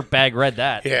Irish dirtbag read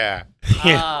that. Yeah.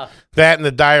 That and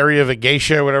the Diary of a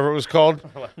Geisha, whatever it was called.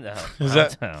 No, was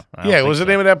the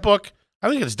name of that book? I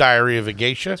think it's Diary of a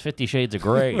Geisha. It's 50 Shades of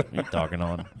Grey. What are you talking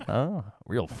on? Oh,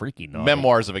 real freaky novel.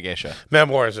 Memoirs of a Geisha.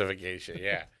 Memoirs of a Geisha,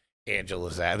 yeah.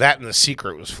 Angela's that and The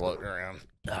Secret was floating around.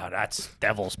 Oh, that's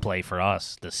devil's play for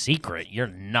us. The Secret. You're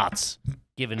nuts.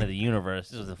 Given to the universe.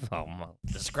 This is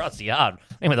discuss the odd.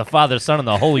 Name of the Father, Son, and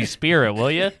the Holy Spirit,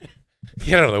 will you?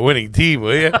 Get on the winning team,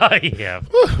 will you? Yeah.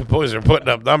 Boys are putting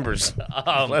up numbers.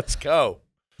 Let's go.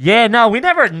 Yeah, no, we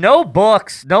never, no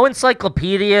books, no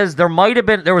encyclopedias. There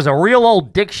was a real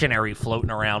old dictionary floating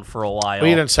around for a while.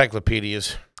 We had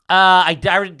encyclopedias.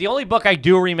 The only book I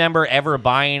do remember ever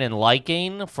buying and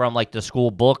liking from like the school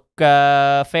book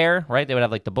fair, right? They would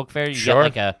have like the book fair.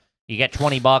 You get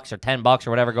 $20 or $10 or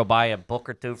whatever. Go buy a book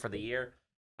or two for the year.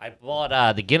 I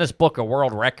bought the Guinness Book of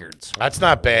World Records. That's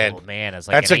not bad. Oh, man,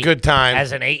 that's a good time.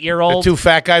 As an 8-year-old, the 2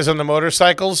 fat guys on the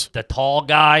motorcycles, the tall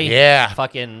guy, yeah,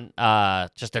 fucking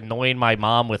just annoying my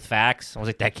mom with facts. I was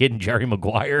like that kid in Jerry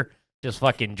Maguire. Just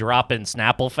fucking dropping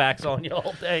Snapple facts on you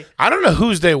all day. I don't know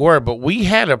whose they were, but we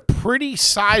had a pretty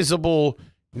sizable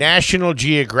National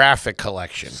Geographic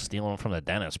collection. Stealing them from the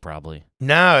dentist, probably.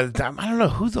 No, I don't know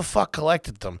who the fuck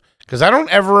collected them. Because I don't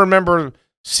ever remember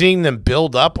seeing them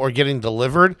build up or getting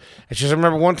delivered. It's just I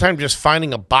remember one time just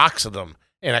finding a box of them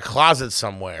in a closet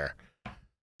somewhere.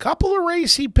 Couple of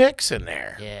racy picks in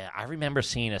there. Yeah, I remember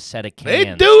seeing a set of cans.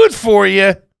 They'd do it for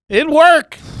you. It'd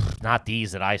work. Not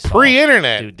these that I saw.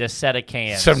 Pre-internet. Dude, this set of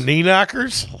cans. Some knee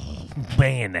knockers.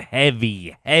 Man,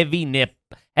 heavy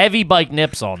bike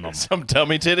nips on them. Some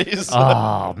tummy titties.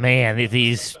 Oh, man.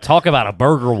 These, talk about a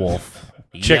burger wolf.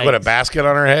 Chick with a basket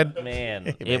on her head.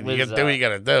 Man, it was. You gotta do what you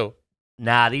gotta do.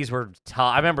 Nah, these were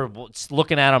I remember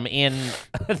looking at them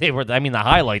they were, I mean, the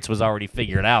highlights was already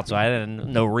figured out, so I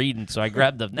didn't know reading, so I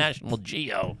grabbed the National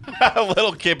Geo.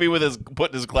 Little Kippy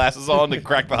putting his glasses on to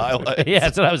crack the highlights. Yeah,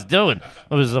 that's what I was doing.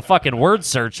 It was a fucking word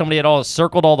search. Somebody had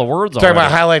circled all the words on. Talking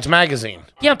about Highlights Magazine.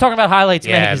 Yeah, I'm talking about Highlights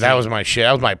Magazine. Yeah, that was my shit.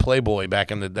 That was my Playboy back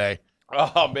in the day.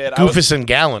 Oh, man. Goofus and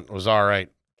Gallant was all right.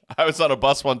 I was on a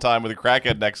bus one time with a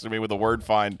crackhead next to me with a word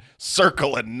find,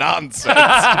 circle and nonsense.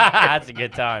 That's a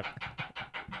good time.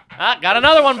 Ah, got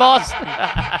another one, boss.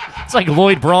 It's like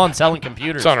Lloyd Braun selling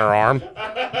computers. It's on her arm.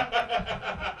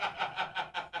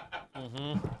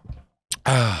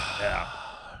 Yeah.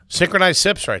 Synchronized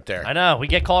sips right there. I know. We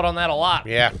get called on that a lot.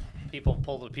 Yeah. People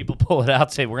pull it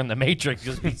out, say we're in the Matrix,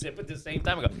 just be sip at the same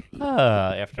time and go,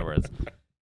 afterwards.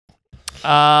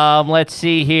 Let's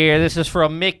see here. This is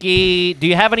from Mickey. Do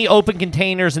you have any open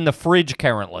containers in the fridge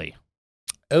currently?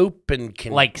 Open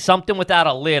like something without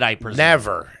a lid, I presume.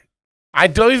 Never. I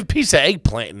don't have a piece of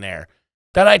eggplant in there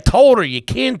that I told her you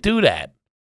can't do that.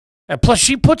 And plus,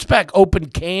 she puts back open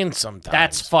cans sometimes.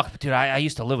 That's fucked. Dude, I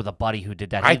used to live with a buddy who did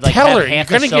that. I tell her, you're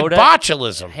going to get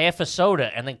botulism. Half a soda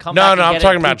and then come back. No, I'm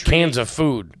talking about cans of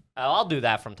food. I'll do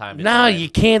that from time to time. No, you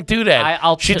can't do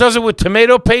that. She does it with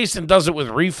tomato paste and does it with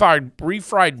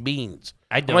refried beans.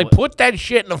 I'm like, put that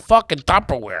shit in a fucking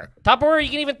Tupperware. Tupperware, you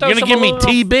can even throw You're going to give me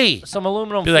TB. Some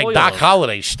aluminum foil. Be like Doc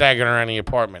Holliday staggering around the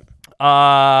apartment.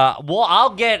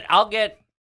 Well,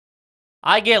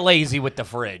 I get lazy with the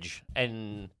fridge,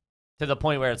 and to the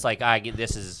point where it's like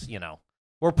this is,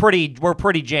 we're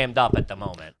pretty jammed up at the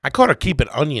moment. I caught her keeping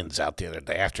onions out the other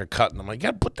day after cutting them. Like, you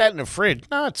gotta put that in the fridge.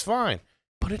 No, it's fine.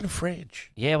 Put it in the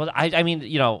fridge. Yeah, well, I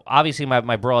mean, obviously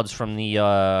my broads from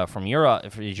from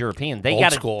Europe, European, they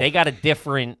got a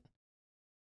different.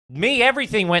 Me,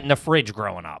 everything went in the fridge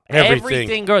growing up.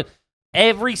 Everything goes.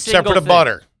 Every single except for the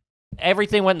butter.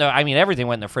 Everything went everything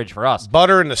went in the fridge for us.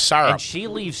 Butter and the syrup. And she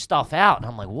leaves stuff out, and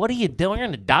I'm like, "What are you doing? You're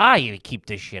gonna die if you keep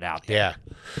this shit out there."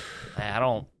 Yeah. I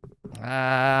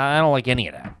don't like any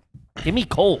of that. Give me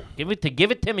cold. Give it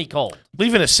to me cold.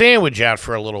 Leaving a sandwich out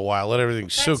for a little while, let everything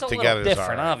soak together. That's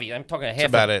different, obviously. I'm talking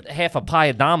half a pie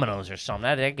of Domino's or something.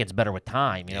 That gets better with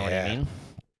time. You know what I mean?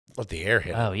 Let the air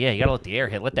hit. Oh yeah, you gotta let the air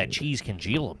hit. Let that cheese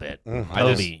congeal a bit. I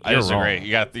disagree.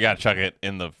 You got to chuck it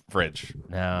in the fridge.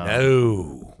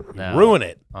 No. Ruin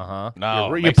it.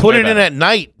 No, you put it in at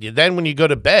night. Then when you go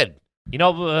to bed.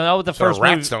 The first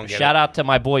rats don't get shout out to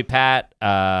my boy Pat.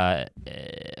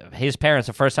 His parents,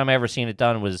 the first time I ever seen it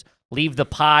done was leave the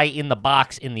pie in the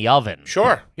box in the oven.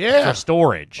 Sure. Yeah. For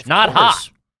storage. Not hot.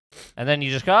 And then you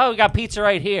just go, we got pizza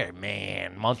right here.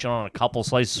 Man, munching on a couple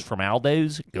slices from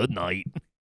Aldo's. Good night.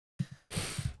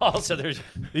 Also, there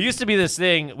used to be this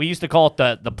thing, we used to call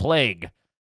it the plague,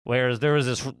 whereas there was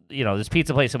this, this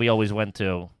pizza place that we always went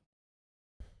to.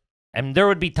 And there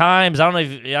would be times, I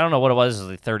don't know what it was,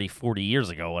 like 30, 40 years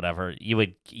ago, whatever,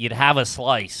 you'd have a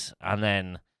slice, and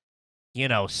then,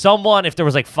 someone, if there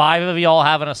was like 5 of you all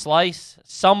having a slice,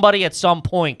 somebody at some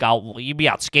point, you'd be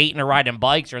out skating or riding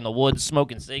bikes or in the woods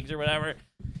smoking cigs or whatever,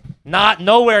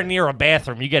 nowhere near a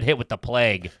bathroom, you get hit with the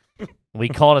plague. We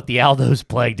called it the Aldo's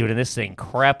plague, dude, and this thing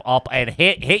crept up and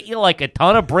hit you like a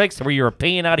ton of bricks where you were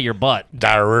peeing out of your butt.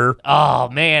 Diarrhea. Oh,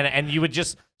 man, and you would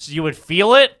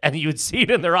feel it, and you would see it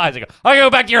in their eyes. I go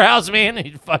back to your house, man, and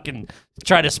you'd fucking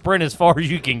try to sprint as far as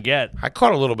you can get. I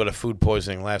caught a little bit of food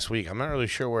poisoning last week. I'm not really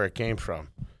sure where it came from.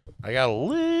 I got a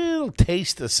little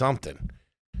taste of something.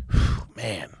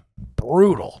 Man,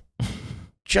 brutal.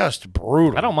 Just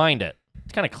brutal. I don't mind it.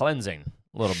 It's kind of cleansing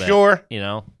a little bit. Sure.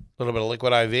 little bit of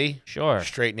liquid IV. Sure.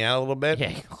 Straighten you out a little bit.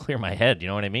 Yeah, clear my head. You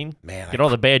know what I mean? Man, Get all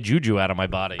the bad juju out of my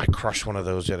body. I crushed one of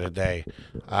those the other day.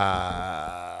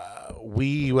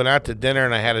 We went out to dinner,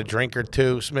 and I had a drink or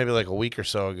two, so maybe like a week or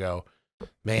so ago.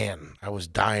 Man, I was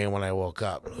dying when I woke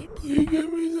up. Please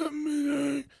give me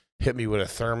something. Hit me with a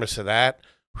thermos of that.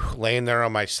 Laying there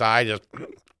on my side, just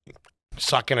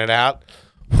sucking it out.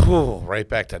 Right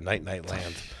back to night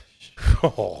land.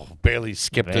 Barely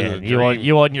skipped it.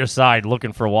 You on your side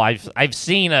looking for wives. I've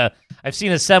seen a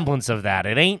semblance of that.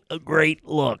 It ain't a great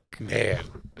look. Man.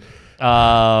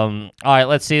 All right,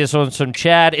 let's see this one's from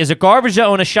Chad. Is it garbage to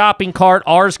own a shopping cart?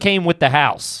 Ours came with the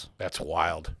house. That's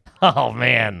wild. Oh,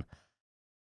 man.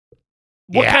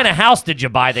 What kind of house did you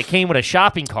buy that came with a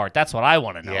shopping cart? That's what I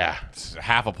want to know. Yeah. It's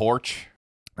half a porch.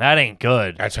 That ain't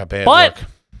good. That's a bad but look.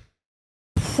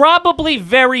 Probably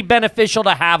very beneficial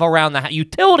to have around the house.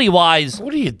 Utility-wise.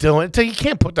 What are you doing? You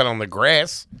can't put that on the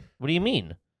grass. What do you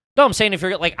mean? No, I'm saying if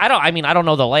you're like, I don't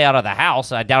know the layout of the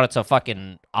house. I doubt it's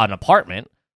an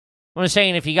apartment. I'm just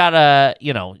saying if you got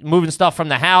moving stuff from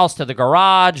the house to the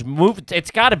garage,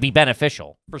 it's got to be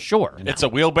beneficial for sure. It's a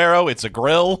wheelbarrow. It's a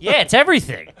grill. Yeah, it's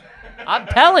everything. I'm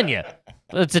telling you.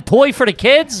 It's a toy for the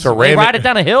kids. It's a they ride it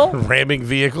down a hill. Ramming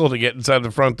vehicle to get inside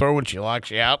the front door when she locks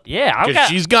you out. Yeah, because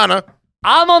she's gonna.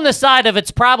 I'm on the side of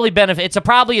it's probably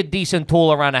probably a decent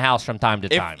tool around the house from time to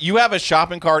time. If you have a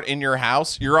shopping cart in your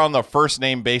house, you're on the first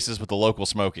name basis with the local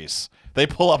Smokies. They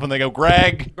pull up and they go,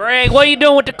 Greg, what are you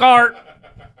doing with the cart?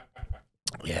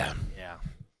 Yeah.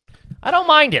 I don't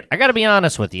mind it. I got to be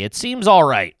honest with you. It seems all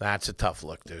right. That's a tough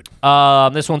look, dude.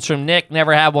 This one's from Nick.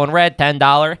 Never had one read.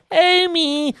 $10. Hey,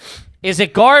 me. Is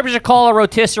it garbage to call a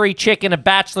rotisserie chicken a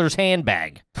bachelor's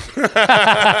handbag?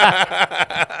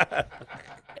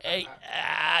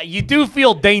 You do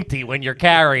feel dainty when you're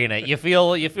carrying it. You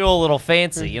feel a little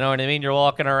fancy. You know what I mean? You're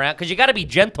walking around because you got to be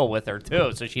gentle with her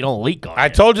too, so she don't leak on you. I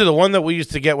told you the one that we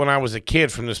used to get when I was a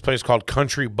kid from this place called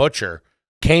Country Butcher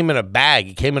came in a bag.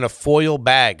 It came in a foil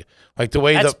bag, like the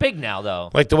way that's big now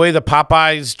though. Like the way the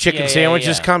Popeyes chicken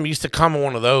sandwiches yeah. come used to come in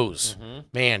one of those.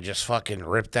 Man, just fucking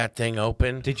rip that thing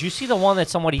open. Did you see the one that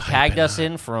somebody tagged us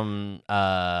in from?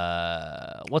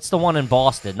 What's the one in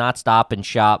Boston? Not Stop and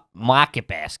Shop. Market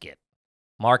Basket.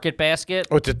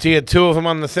 With the two of them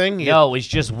on the thing? No, it was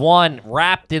just one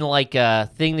wrapped in like a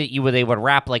thing that they would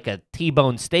wrap like a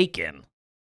T-bone steak in.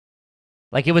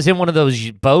 Like it was in one of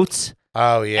those boats.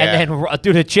 Oh, yeah. And then,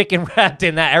 dude, a chicken wrapped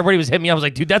in that. Everybody was hitting me. I was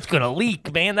like, dude, that's going to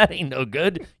leak, man. That ain't no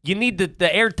good. You need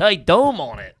the airtight dome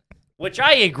on it, which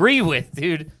I agree with,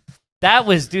 dude. That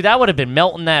would have been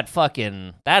melting that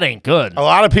fucking, that ain't good. A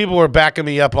lot of people were backing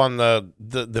me up on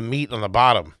the meat on the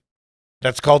bottom.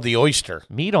 That's called the oyster.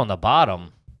 Meat on the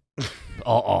bottom?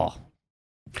 No.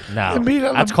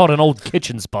 That's called an old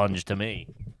kitchen sponge to me.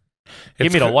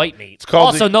 Give me the white meat.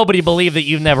 Also, nobody believed that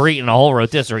you've never eaten a whole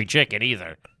rotisserie chicken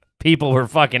either. People were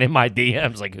fucking in my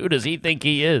DMs like, who does he think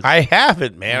he is? I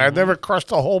haven't, man. I've never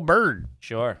crushed a whole bird.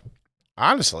 Sure.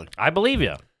 Honestly. I believe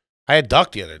you. I had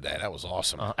duck the other day. That was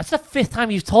awesome. That's the 5th time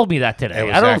you've told me that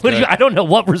today. I don't know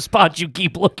what response you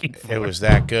keep looking for. It was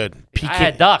that good. I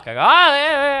had duck. I go,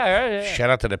 yeah.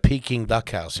 Shout out to the Peking Duck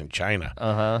House in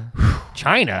China.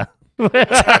 China?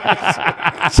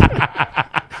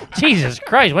 Jesus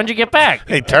Christ, when'd you get back?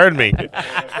 They turned me.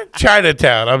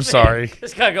 Chinatown, I'm sorry.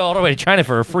 This guy go all the way to China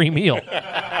for a free meal.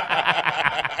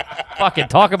 Fucking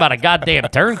talk about a goddamn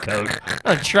turncoat.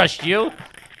 I don't trust you.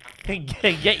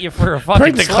 Get you for a fucking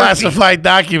Bring the Slurpee. classified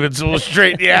documents and we'll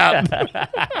straighten you out.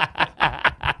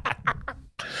 A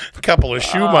couple of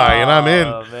shumai and I'm in.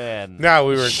 Oh, man. No,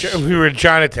 we were in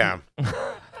Chinatown.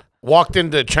 Walked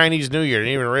into Chinese New Year,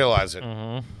 didn't even realize it.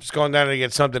 Just going down to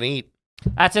get something to eat.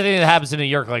 That's the thing that happens in New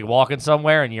York, like walking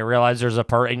somewhere and you realize there's a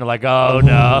and you're like, oh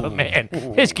no, man,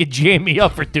 this could jam me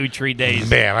up for 2-3 days.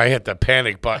 Man, I hit the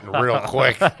panic button real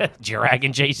quick.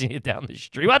 Dragon chasing you down the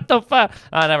street. What the fuck?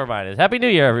 Oh, never mind. Happy New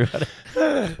Year, everybody.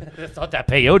 I thought that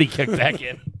peyote kicked back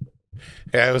in.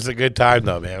 Yeah, it was a good time,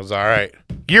 though, man. It was all right.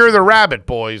 You're the rabbit,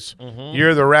 boys.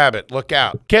 You're the rabbit. Look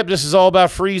out. Kip, this is all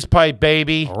about freeze pipe,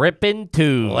 baby. Ripping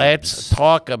tubes. Let's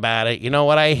talk about it. You know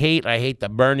what I hate? I hate the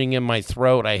burning in my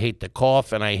throat. I hate the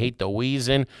cough, and I hate the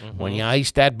wheezing. When you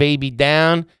ice that baby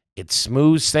down, it's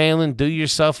smooth sailing. Do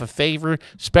yourself a favor.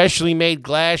 Specially made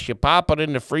glass. You pop it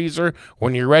in the freezer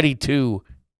when you're ready to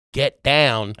get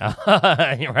down.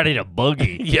 You're ready to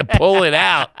boogie. You pull it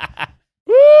out.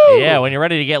 Woo! Yeah, when you're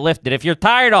ready to get lifted. If you're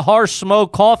tired of harsh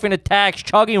smoke, coughing attacks,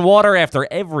 chugging water after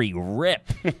every rip,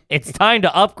 it's time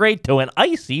to upgrade to an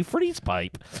icy freeze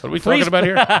pipe. What are we talking about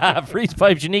here? Freeze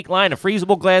Pipe's unique line of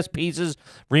freezable glass pieces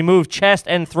remove chest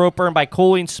and throat burn by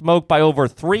cooling smoke by over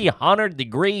 300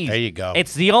 degrees. There you go.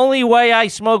 It's the only way I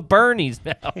smoke Bernie's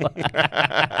now.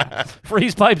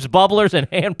 Freeze Pipe's bubblers and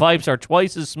hand pipes are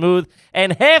twice as smooth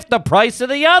and half the price of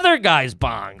the other guy's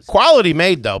bongs. Quality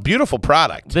made, though. Beautiful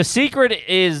product. The secret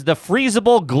is the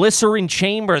freezable glycerin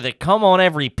chamber that come on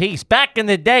every piece. Back in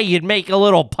the day, you'd make a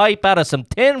little pipe out of some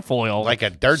tin foil. Like a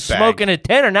dirt bag. Smoking a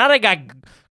tinner. Now they got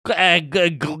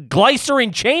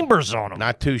glycerin chambers on them.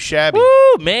 Not too shabby.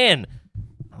 Woo, man.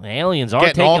 The aliens are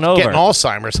taking over. Getting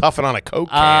Alzheimer's, huffing on a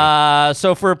Coke can.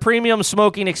 So for a premium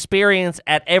smoking experience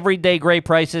at everyday great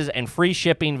prices and free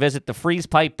shipping, visit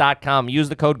thefreezepipe.com. Use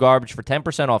the code GARBAGE for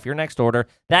 10% off your next order.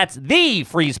 That's the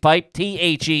FreezePipe,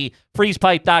 T-H-E,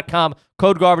 freezepipe.com.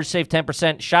 Code GARBAGE, save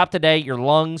 10%. Shop today. Your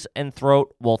lungs and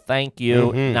throat will thank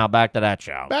you. Now back to that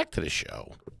show. Back to the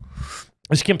show.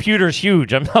 This computer's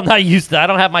huge. I'm not used to I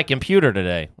don't have my computer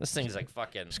today. This thing's like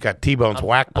fucking... It's got T-Bone's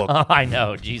whack book. I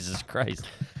know. Jesus Christ.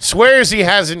 Swears he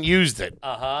hasn't used it.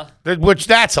 Which,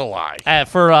 that's a lie.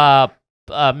 For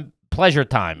pleasure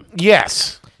time.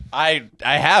 Yes. I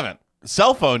haven't.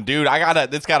 Cell phone, dude.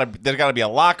 There's gotta be a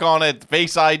lock on it.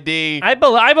 Face ID. I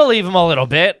believe him a little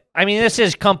bit. I mean, this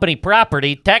is company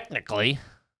property, technically.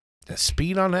 The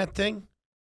speed on that thing?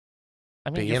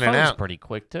 I mean, Be your in and phone's out. pretty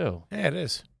quick, too. Yeah, it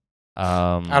is.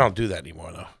 I I don't do that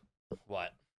anymore, though.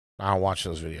 What? I don't watch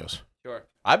those videos. Sure.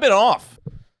 I've been off.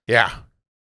 Yeah.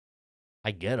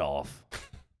 I get off.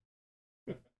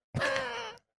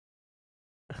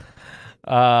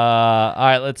 All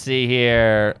right, let's see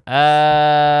here.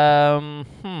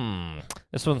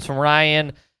 This one's from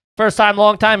Ryan. First time,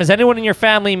 long time. Has anyone in your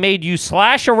family made you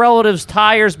slash a relative's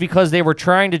tires because they were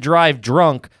trying to drive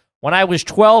drunk? When I was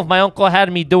 12, my uncle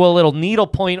had me do a little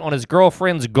needlepoint on his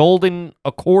girlfriend's golden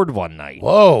Accord one night.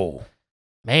 Whoa.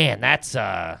 Man, that's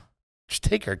Just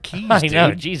take her keys, I know,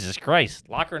 dude. Jesus Christ.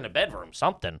 Lock her in the bedroom,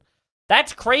 something.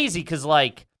 That's crazy because,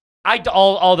 like,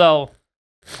 although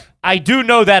I do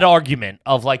know that argument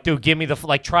of, like, dude, give me the,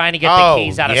 like, trying to get the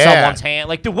keys out of someone's hand.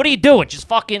 Like, dude, what are you doing? Just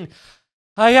fucking,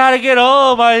 I gotta get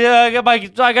home. I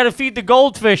gotta feed the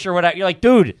goldfish or whatever. You're like,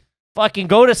 dude, fucking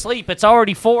go to sleep. It's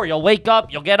already 4. You'll wake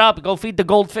up, you'll get up, and go feed the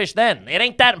goldfish then. It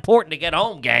ain't that important to get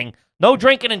home, gang. No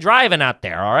drinking and driving out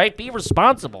there, all right? Be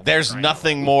responsible. There's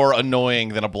nothing more annoying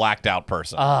than a blacked out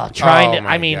person. I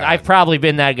mean, God. I've probably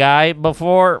been that guy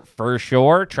before, for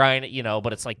sure, trying to,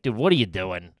 but it's like, dude, what are you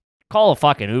doing? Call a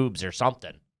fucking Oobs or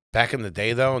something. Back in the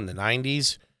day, though, in the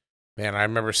 90s, man, I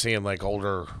remember seeing, like,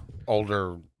 older,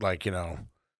 like,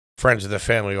 friends of the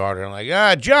family ordering,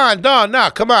 like, John,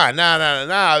 no, come on, no.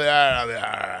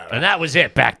 And that was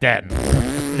it back then.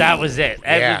 That was it.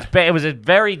 Yeah. It was a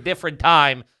very different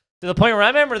time to the point where I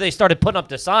remember they started putting up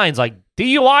the signs like,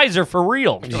 DUIs are for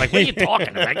real. You're like, what are you talking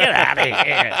about? Get out of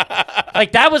here.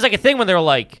 Like, that was like a thing when they were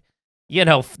like,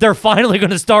 they're finally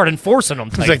going to start enforcing them.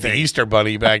 It was like the Easter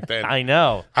Bunny back then. I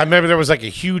know. I remember there was like a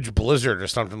huge blizzard or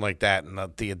something like that, and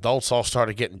the adults all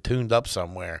started getting tuned up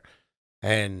somewhere,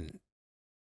 and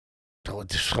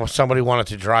somebody wanted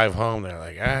to drive home. They're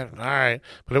like, all right.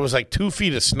 But it was like 2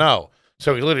 feet of snow.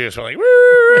 So we literally just went like,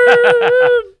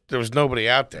 woo! There was nobody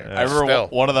out there. I remember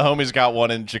one of the homies got one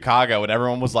in Chicago, and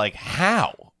everyone was like,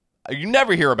 how? You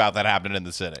never hear about that happening in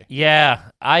the city. Yeah.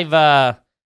 I've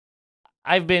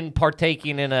been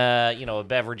partaking in a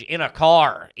beverage in a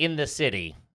car in the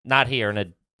city, not here,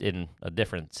 in a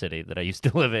different city that I used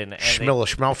to live in.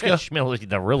 Schmilka? Schmilla,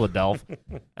 the Rilladelph.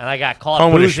 And I got caught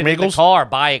Home with the boozing in the Schmiegels? car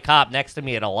by a cop next to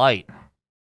me at a light.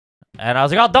 And I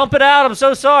was like, I'll dump it out. I'm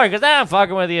so sorry. Because I'm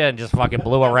fucking with you. And just fucking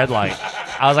blew a red light.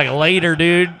 I was like, later,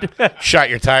 dude. Shot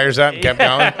your tires out and kept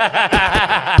going.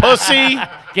 Pussy.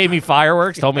 Gave me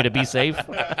fireworks. Told me to be safe.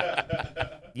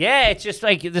 Yeah, it's just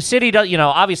like the city does,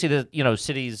 obviously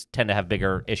cities tend to have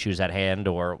bigger issues at hand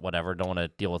or whatever. Don't want to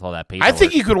deal with all that paperwork. I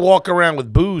think you could walk around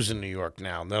with booze in New York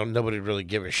now. Nobody really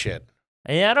give a shit.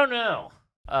 Yeah, I don't know.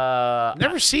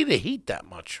 Never see the heat that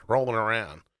much rolling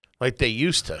around like they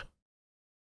used to.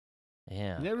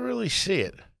 Yeah. Never really see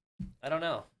it. I don't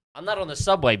know. I'm not on the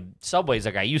subways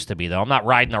like I used to be, though. I'm not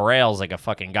riding the rails like a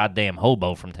fucking goddamn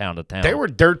hobo from town to town. There were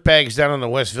dirtbags down in the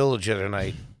West Village the other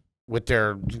night with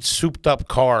their souped-up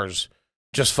cars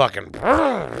just fucking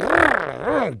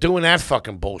doing that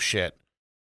fucking bullshit.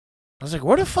 I was like,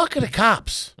 where the fuck are the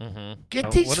cops? Mm-hmm.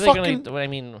 Get these what are fucking... They gonna, I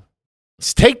mean...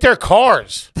 Take their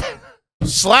cars.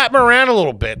 Slap them around a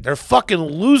little bit. They're fucking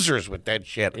losers with that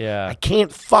shit. Yeah. I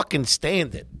can't fucking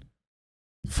stand it.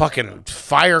 Fucking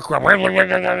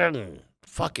firecracker.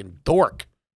 Fucking dork.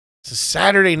 It's a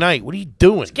Saturday night. What are you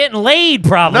doing? He's getting laid,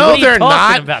 probably. No, what are you they're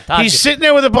talking not. About, He's sitting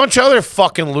there with a bunch of other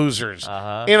fucking losers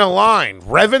in a line,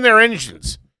 revving their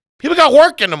engines. People got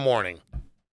work in the morning.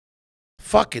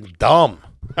 Fucking dumb.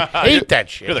 I hate that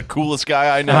shit. You're the coolest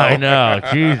guy I know. I know.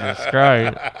 Jesus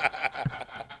Christ. I'm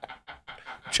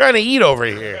trying to eat over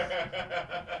here.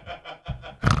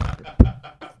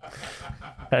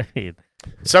 I mean,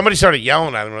 Somebody started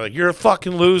yelling at him. We're like, you're a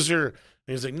fucking loser. And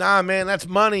he's like, nah, man, that's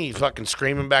money. He's fucking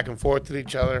screaming back and forth at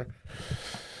each other.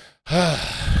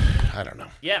 I don't know.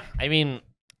 yeah, I mean,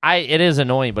 it is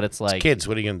annoying, but it's like It's kids,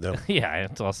 what are you going to do? yeah,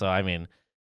 it's also, I mean,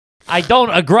 I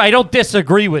don't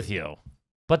disagree with you.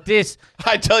 But this,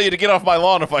 I tell you to get off my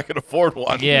lawn if I could afford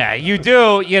one. yeah, you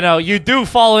do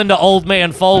fall into old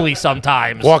man Foley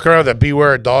sometimes. Walk around with a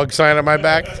beware a dog sign on my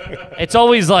back. It's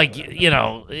always like,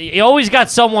 you always got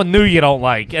someone new you don't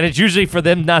like, and it's usually for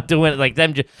them not doing it, like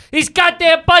them just, these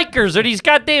goddamn bikers or these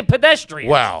goddamn pedestrians.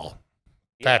 Wow.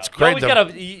 That's great.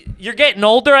 You're getting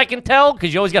older, I can tell,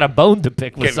 because you always got a bone to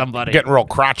pick with somebody. Getting real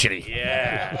crotchety.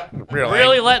 Yeah.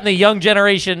 Really letting the young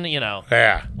generation,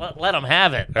 Yeah. let them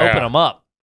have it. Yeah. Open them up.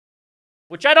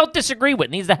 Which I don't disagree with.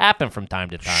 It needs to happen from time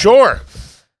to time. Sure.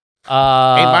 Ain't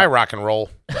my rock and roll.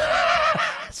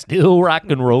 Still rock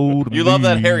and roll. You love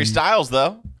that Harry Styles,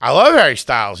 though. I love Harry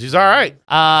Styles. He's all right.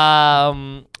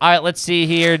 All right, let's see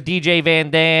here. DJ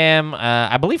Van Dam,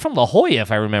 I believe from La Jolla,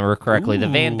 if I remember correctly. The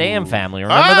Van Dam family.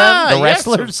 Remember them? The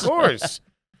wrestlers? Yes, of course.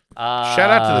 Shout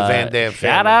out to the Van Dam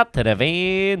family. Shout out to the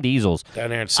Van Diesels. Down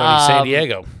there in sunny San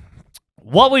Diego.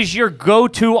 What was your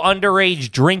go-to underage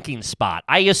drinking spot?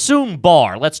 I assume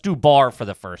bar. Let's do bar for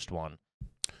the first one.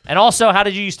 And also, how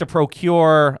did you used to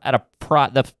procure at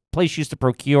the place you used to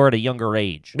procure at a younger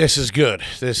age? This is good.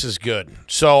 This is good.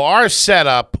 So our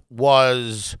setup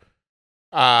was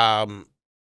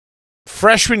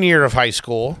freshman year of high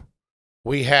school.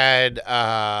 We had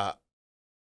our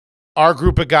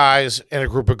group of guys and a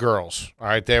group of girls. All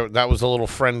right, that was a little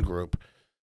friend group.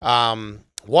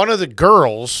 One of the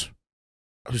girls,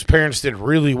 whose parents did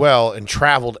really well and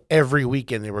traveled every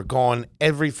weekend. They were gone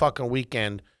every fucking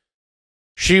weekend.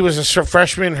 She was a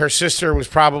freshman. Her sister was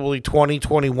probably 20,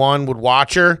 21, would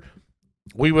watch her.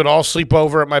 We would all sleep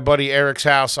over at my buddy Eric's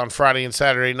house on Friday and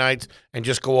Saturday nights and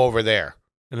just go over there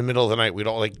in the middle of the night. We'd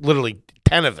all, like, literally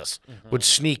 10 of us would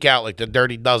sneak out like the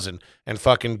Dirty Dozen and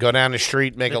fucking go down the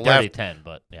street, make a left. Dirty 10,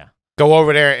 but yeah. Go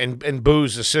over there and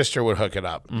booze. The sister would hook it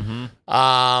up.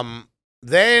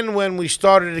 Then when we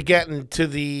started to get into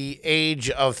the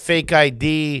age of fake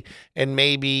ID and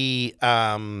maybe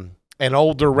an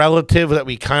older relative that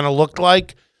we kind of looked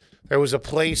like, there was a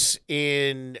place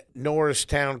in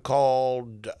Norristown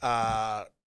called, I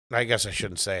guess I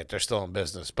shouldn't say it. They're still in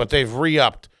business, but they've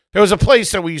re-upped. There was a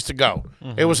place that we used to go.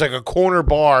 It was like a corner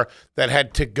bar that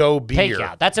had to-go beer.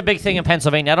 Takeout. That's a big thing in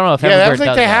Pennsylvania. I don't know if I everywhere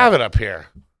think they have it up here.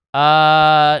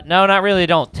 No, not really. They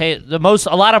don't.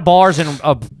 A lot of bars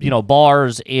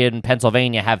bars in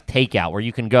Pennsylvania have takeout where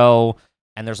you can go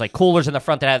and there's like coolers in the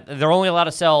front that they're only allowed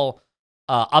to sell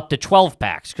up to 12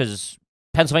 packs because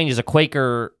Pennsylvania is a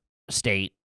Quaker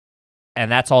state,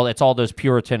 and it's all those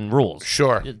Puritan rules.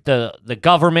 Sure. The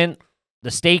government,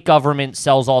 the state government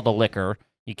sells all the liquor.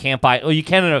 You can't buy. Oh, you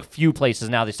can in a few places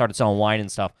now. They started selling wine and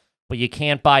stuff, but you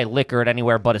can't buy liquor at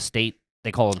anywhere but a state.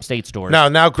 They call them state stores. No,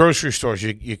 now grocery stores.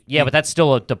 But that's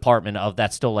still a department of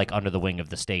that's still like under the wing of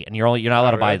the state, and you're not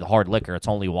allowed to buy the hard liquor. It's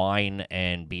only wine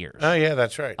and beers. Oh yeah,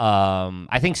 that's right.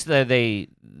 I think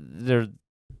they're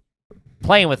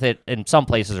playing with it in some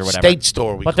places or whatever. State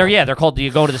store. They're called.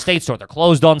 You go to the state store. They're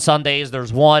closed on Sundays.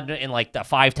 There's one in like the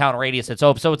 5-town radius that's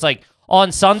open. So it's like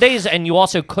on Sundays, and you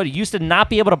also used to not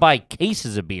be able to buy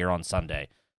cases of beer on Sunday.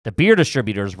 The beer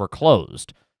distributors were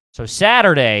closed. So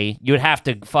Saturday, you'd have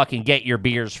to fucking get your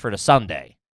beers for the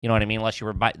Sunday. You know what I mean? Unless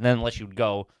you'd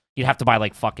go, you'd have to buy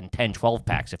like fucking 10, 12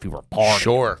 packs if you were partying.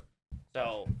 Sure.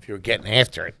 So if you were getting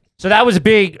after it. So that was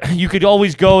big. You could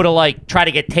always go to like try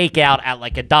to get takeout at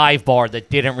like a dive bar that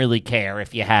didn't really care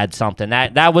if you had something.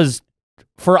 That was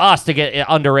for us to get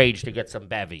underage to get some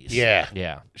bevies. Yeah.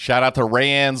 Yeah. Shout out to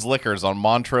Rayanne's Liquors on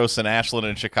Montrose and Ashland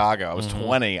in Chicago. I was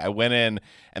 20. I went in,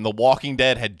 and The Walking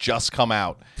Dead had just come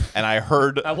out, and I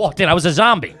walked in. I was a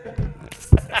zombie.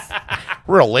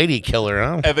 Real lady killer,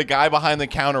 huh? And the guy behind the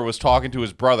counter was talking to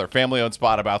his brother, family-owned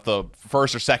spot, about the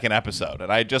first or second episode.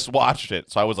 And I just watched it.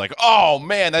 So I was like, oh,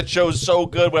 man, that show's so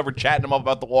good. Whenever chatting him up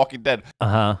about The Walking Dead.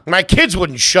 My kids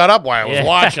wouldn't shut up while I was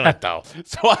watching it, though.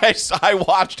 So I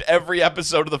watched every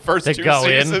episode of the first 2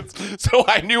 seasons. So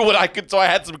I knew what I could. So I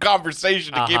had some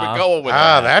conversation to keep it going with.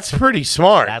 That's pretty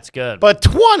smart. That's good. But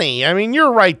 20, I mean,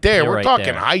 you're right there. We're right talking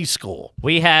there. high school.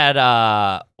 We had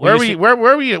where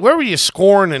were you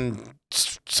scoring in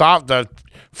the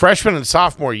freshman and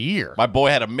sophomore year? My boy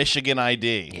had a Michigan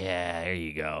ID. Yeah, there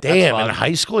you go. Damn, in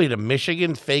high school you had a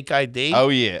Michigan fake ID? Oh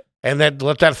yeah. And then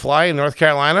let that fly in North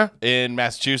Carolina? In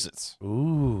Massachusetts.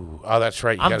 Ooh. Oh, that's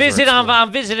right. I'm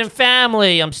visiting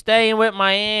family. I'm staying with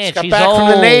my aunt. She's She's back old. from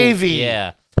the Navy.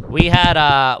 Yeah. We had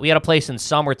a place in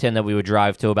Somerton that we would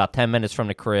drive to about 10 minutes from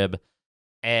the crib.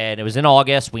 And it was in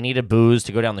August. We needed booze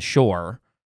to go down the shore.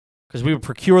 Because we would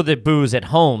procure the booze at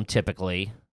home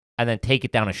typically. And then take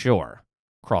it down ashore.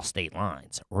 Cross state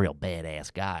lines. Real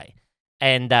badass guy.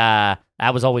 And that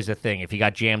was always the thing. If you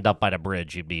got jammed up by the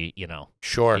bridge, you'd be,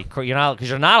 Sure. because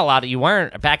you're not allowed. You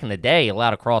weren't back in the day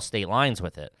allowed to cross state lines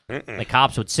with it. The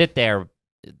cops would sit there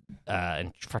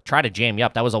and try to jam you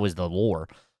up. That was always the lure.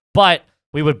 But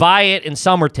we would buy it in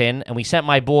Somerton, and we sent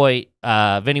my boy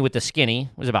Vinny with the skinny. He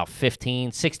was about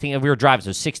 15, 16. We were driving,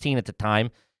 so 16 at the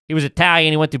time. He was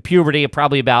Italian. He went through puberty at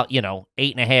probably about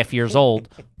 8.5 years old.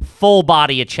 Full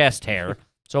body of chest hair.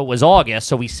 So it was August.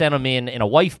 So we sent him in a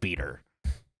wife beater.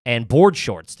 And board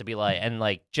shorts to be like, and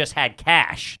just had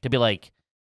cash to be like,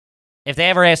 if they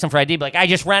ever asked him for ID, be like, I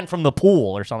just ran from the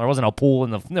pool or something. There wasn't a pool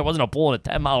in a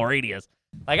 10-mile radius.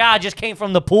 Like, I just came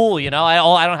from the pool, I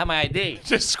don't have my ID.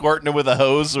 Just squirting it with a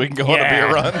hose so we can go on a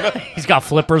beer run. He's got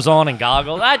flippers on and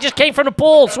goggles. I just came from the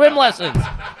pool, swim lessons.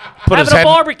 Having a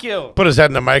barbecue. Put his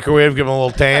head in the microwave, give him a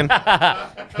little tan.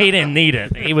 He didn't need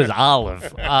it. He was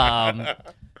olive.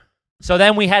 So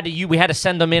then we had to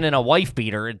send him in a wife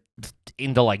beater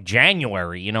into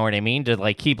January, you know what I mean?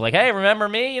 To keep hey, remember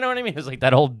me? You know what I mean? It was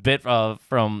that old bit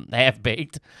from Half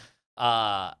Baked.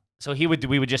 So we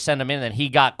would just send him in, and he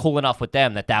got cool enough with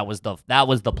them that was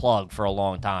the plug for a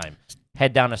long time.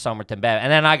 Head down to Somerton Bay,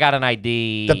 and then I got an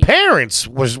ID. The parents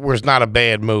was not a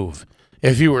bad move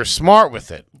if you were smart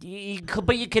with it.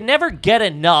 But you can never get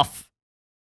enough.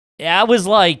 Yeah, I was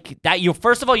like that.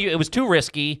 First of all, it was too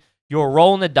risky. You were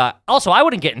rolling the dice. Also, I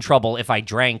wouldn't get in trouble if I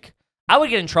drank. I would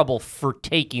get in trouble for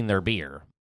taking their beer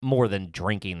more than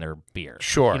drinking their beer.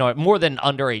 Sure. More than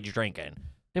underage drinking.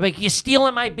 They'd be like, you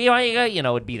stealing my beer?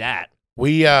 It'd be that.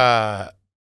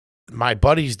 My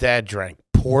buddy's dad drank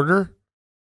porter.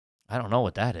 I don't know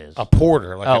what that is. A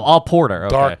porter. A porter.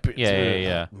 Okay. Dark beer.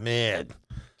 Yeah. Man.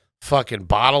 Fucking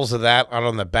bottles of that out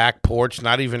on the back porch,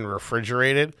 not even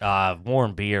refrigerated.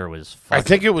 Warm beer was I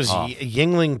think it was tough.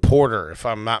 Yingling Porter, if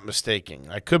I'm not mistaken.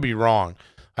 I could be wrong.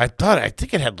 I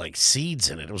think it had seeds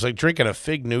in it. It was like drinking a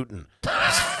Fig Newton.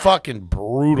 It's fucking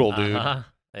brutal, dude.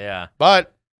 Yeah.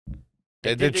 But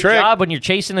it did did the trick. Job when you're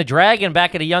chasing the dragon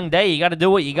back at a young day. You got to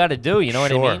do what you got to do. You know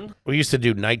what I mean? We used to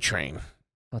do Night Train.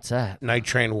 What's that? Night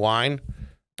Train wine.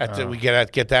 We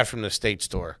get that from the state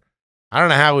store. I don't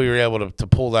know how we were able to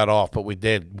pull that off, but we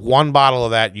did. One bottle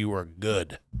of that, you were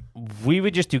good. We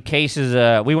would just do cases.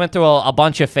 We went through a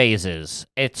bunch of phases.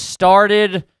 It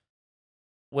started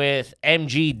with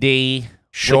MGD,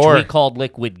 which we called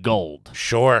Liquid Gold.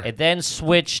 Sure. It then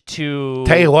switched to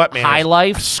Tell you what, man, High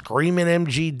Life. Screaming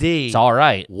MGD. It's all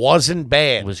right. Wasn't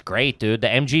bad. It was great, dude. The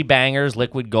MG Bangers,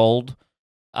 Liquid Gold.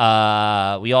 We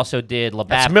also did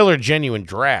Labatt. That's Miller Genuine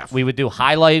Draft. We would do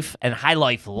High Life, and High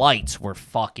Life Lights were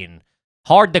fucking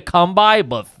hard to come by,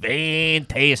 but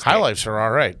fantastic. High Lifes are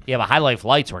all right. Yeah, but High Life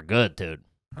Lights were good, dude.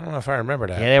 I don't know if I remember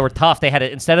that. Yeah, they were tough. They had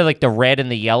it instead of the red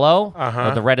and the yellow,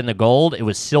 or the red and the gold, it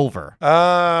was silver.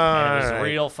 And it was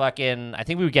real fucking. I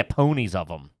think we would get ponies of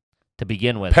them to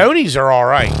begin with. Ponies are all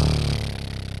right.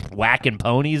 Whacking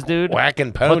ponies, dude.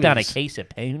 Whacking ponies. Put down a case of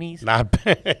ponies. Not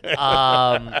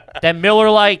bad. Then Miller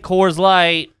Lite, Coors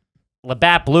Light,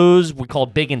 Labatt Blues, we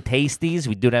called Big and Tasties.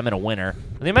 We do them in a winter.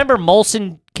 And remember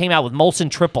Molson came out with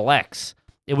Molson Triple X.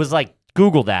 It was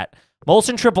Google that.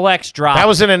 Molson Triple X dropped. That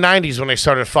was in the 90s when they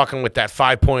started fucking with that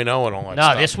 5.0 and all that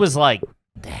stuff. No, this was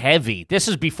heavy. This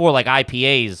is before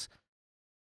IPAs.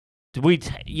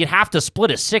 You'd have to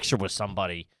split a sixer with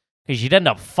somebody because you'd end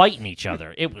up fighting each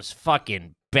other. It was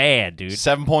fucking bad, dude.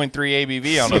 7.3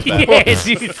 ABV on those bad yeah, boys.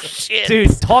 dude.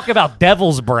 Dude, talk about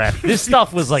devil's breath. This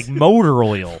stuff was like motor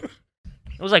oil.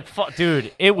 It was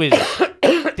dude, it was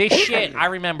this shit. I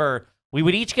remember we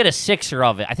would each get a sixer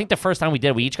of it. I think the first time we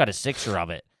did, we each got a sixer of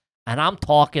it. And I'm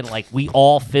talking we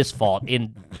all fist fought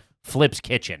in Flip's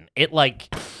kitchen.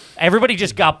 Everybody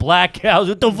just got blackouts.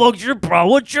 What the fuck's your problem?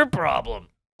 What's your problem?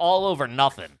 All over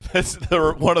nothing.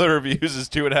 One of the reviews is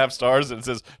 2.5 stars, and it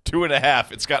says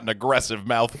 2.5. It's got an aggressive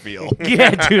mouthfeel.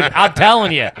 Yeah, dude, I'm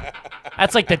telling you.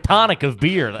 That's like the tonic of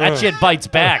beer. That shit bites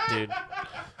back, dude.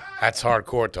 That's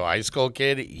hardcore to a high school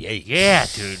kid. Yikes. Yeah,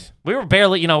 dude. We were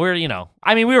barely, we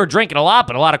were drinking a lot,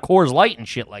 but a lot of Coors Light and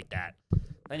shit like that.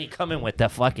 Then you come in with the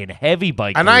fucking heavy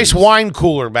bike. A nice wine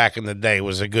cooler back in the day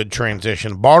was a good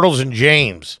transition. Bartles and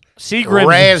James.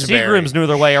 Seagram's knew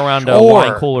their way around a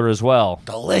wine cooler as well.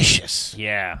 Delicious.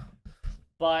 Yeah.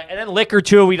 And then liquor,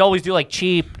 too. We'd always do, like,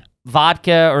 cheap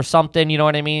vodka or something, you know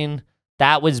what I mean?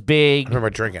 That was big. I remember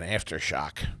drinking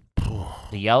Aftershock.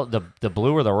 The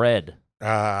blue or the red?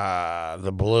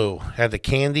 The blue. Had the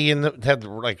candy had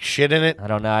like shit in it. I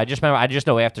don't know. I just know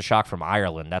Aftershock from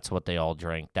Ireland. That's what they all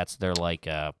drink. That's their like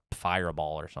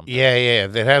fireball or something. Yeah.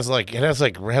 It had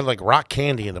like rock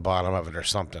candy in the bottom of it or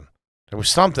something. There was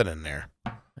something in there.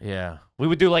 Yeah. We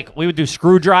would do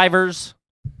screwdrivers.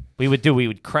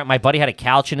 My buddy had a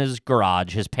couch in his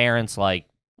garage. His parents would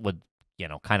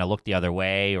kind of look the other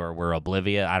way or were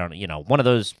oblivious. I don't know. One of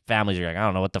those families you're like, I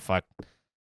don't know what the fuck.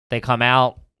 They come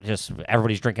out. Just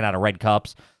everybody's drinking out of red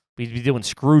cups. We'd be doing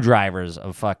screwdrivers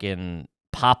of fucking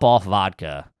pop-off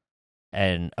vodka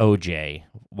and OJ,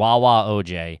 Wawa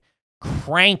OJ,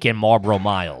 cranking Marlboro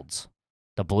Milds.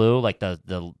 The blue, like the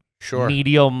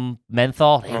medium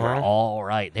menthol, they were all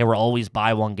right. They were always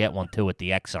buy one, get one, too at the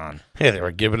Exxon. Yeah, they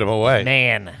were giving them away.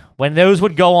 Man, when those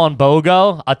would go on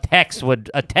BOGO, a text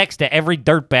to every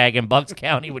dirtbag in Bucks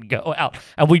County would go out,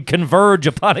 and we'd converge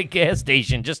upon a gas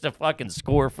station just to fucking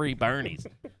score free Bernies.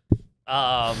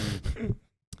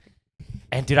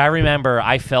 And dude, I remember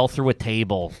I fell through a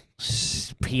table.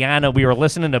 Piano. We were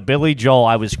listening to Billy Joel.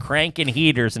 I was cranking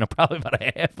heaters and probably about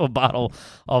a half a bottle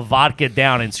of vodka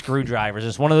down in screwdrivers.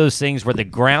 It's one of those things where the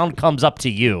ground comes up to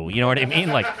you. You know what I mean?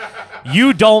 Like,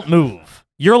 you don't move.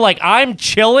 You're like, I'm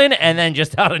chilling, and then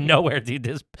just out of nowhere,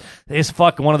 dude, this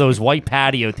fucking one of those white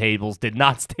patio tables did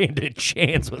not stand a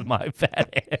chance with my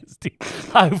fat ass, dude.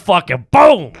 I fucking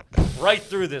boom right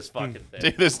through this fucking thing.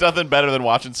 Dude, there's nothing better than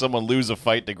watching someone lose a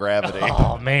fight to gravity.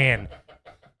 Oh man,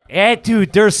 yeah,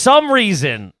 dude. There's some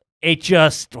reason it's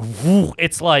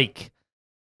like.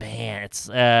 Man, it's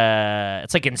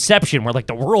like Inception, where like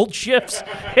the world shifts.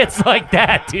 It's like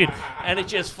that, dude, and it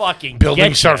just fucking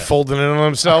buildings start folding in on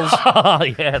themselves. Oh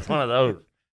yeah, it's one of those.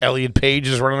 Elliot Page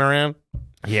is running around.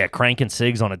 Yeah, cranking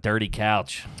cigs on a dirty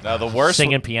couch. Now the worst,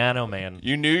 singing piano, man.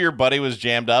 You knew your buddy was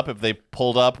jammed up if they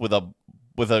pulled up with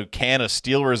a can of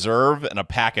Steel Reserve and a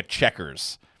pack of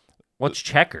Checkers. What's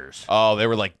Checkers? Oh, they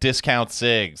were like discount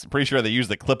cigs. I'm pretty sure they used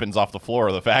the clippings off the floor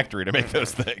of the factory to make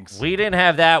those things. We didn't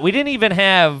have that. We didn't even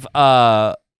have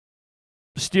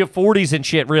Steel 40s and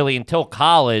shit really until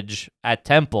college at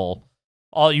Temple.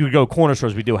 You would go corner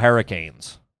stores. We do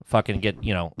Hurricanes. Fucking get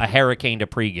a Hurricane to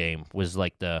pregame was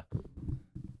like the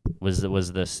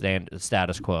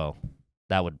status quo.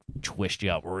 That would twist you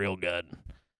up real good.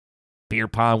 Beer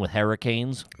pong with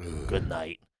Hurricanes. Good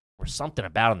night. Or something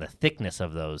about the thickness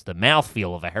of those, the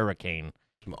mouthfeel of a Hurricane.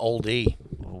 Some Old E.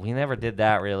 We never did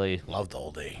that, really. Loved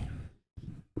Old E.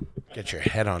 Get your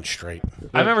head on straight.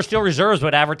 I remember Steel Reserves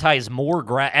would advertise more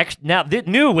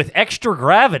new with extra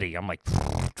gravity. I'm like,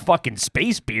 fucking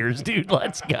space beers, dude.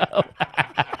 Let's go.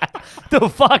 The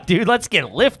fuck, dude? Let's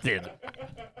get lifted.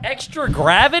 Extra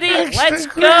gravity? Let's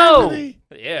go.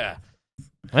 Yeah.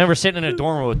 I remember sitting in a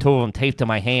dorm room with two of them taped to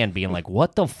my hand, being like,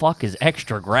 "What the fuck is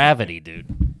extra gravity, dude?"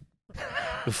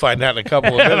 You'll find out in a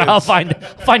couple of minutes. I'll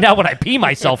find out when I pee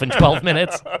myself in 12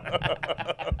 minutes.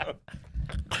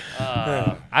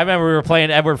 I remember we were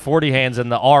playing Edward 40 Hands,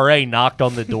 and the RA knocked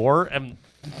on the door, and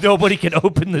nobody could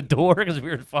open the door because we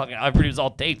were everybody was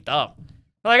all taped up.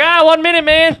 We're like, 1 minute,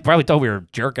 man. Probably thought we were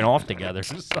jerking off together or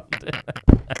something.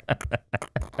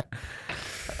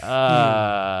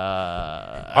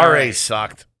 RA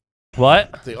sucked.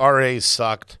 What? The RA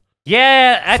sucked.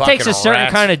 Yeah, that Fucking takes a certain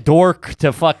rats. kind of dork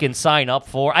to fucking sign up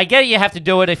for. I get it, you have to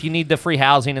do it if you need the free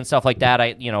housing and stuff like that,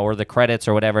 or the credits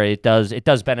or whatever. It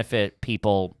does benefit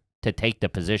people to take the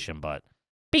position, but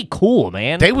be cool,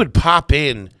 man. They would pop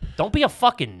in. Don't be a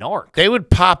fucking narc. They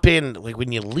would pop in like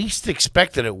when you least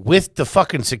expected it with the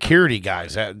fucking security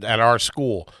guys at our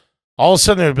school. All of a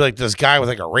sudden, there'd be like this guy with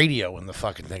like a radio in the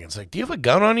fucking thing. It's like, do you have a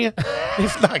gun on you?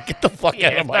 If not, get the fuck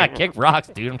out of my room. Kick rocks,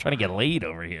 dude. I'm trying to get laid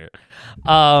over here.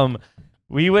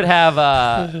 We would have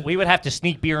to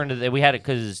sneak beer into we had it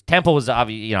because Temple was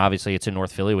obviously it's in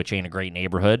North Philly, which ain't a great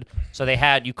neighborhood. So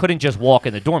you couldn't just walk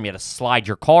in the dorm. You had to slide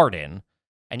your card in,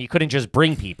 and you couldn't just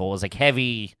bring people. It was like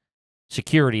heavy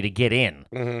security to get in,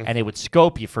 and they would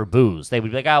scope you for booze. They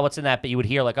would be like, "Oh, what's in that?" But you would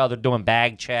hear like, "Oh, they're doing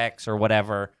bag checks or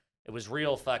whatever." It was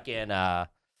real fucking.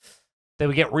 They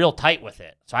would get real tight with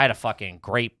it. So I had a fucking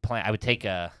great plan. I would take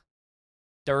a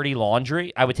dirty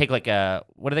laundry. I would take like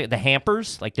what are they? The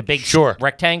hampers, like the big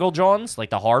rectangle Johns, like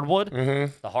the hardwood,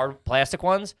 the hard plastic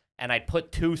ones, and I'd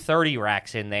put 2 30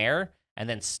 racks in there. And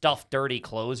then stuff dirty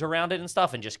clothes around it and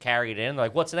stuff and just carry it in. They're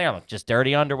like, what's in there? I'm like, just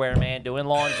dirty underwear, man, doing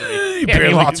laundry.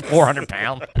 Yeah, it's 400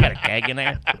 pounds. Got a keg in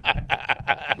there.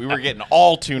 We were getting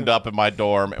all tuned up in my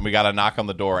dorm, and we got a knock on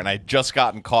the door, and I'd just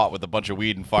gotten caught with a bunch of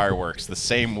weed and fireworks the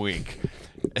same week.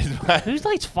 Who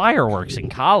lights fireworks in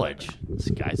college? This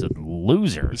guy's a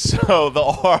loser. So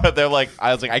they're like,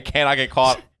 I was like, I cannot get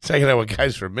caught. Saying that with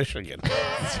guys from Michigan.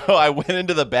 So I went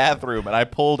into the bathroom and I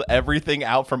pulled everything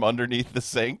out from underneath the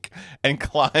sink and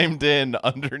climbed in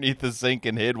underneath the sink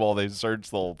and hid while they searched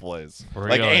the whole place.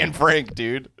 Really? Like Anne Frank,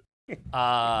 dude.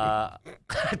 Oh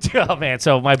man,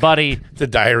 so my buddy, The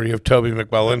Diary of Toby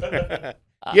McMullen.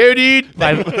 Yo, dude.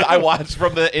 I watched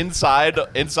from the inside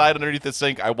underneath the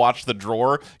sink. I watched the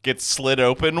drawer get slid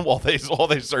open while they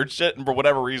searched it, and for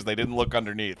whatever reason, they didn't look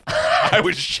underneath. I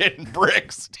was shitting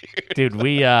bricks, dude. Dude,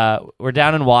 we're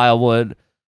down in Wildwood,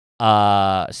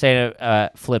 staying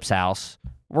at Flip's house.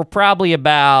 We're probably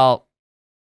about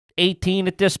 18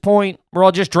 at this point. We're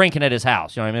all just drinking at his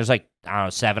house. You know what I mean? There's like, I don't know,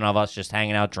 7 of us just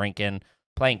hanging out, drinking,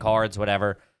 playing cards,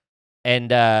 whatever, and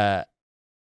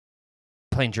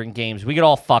playing drink games. We get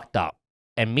all fucked up,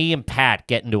 and me and Pat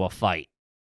get into a fight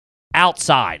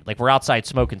outside. Like, we're outside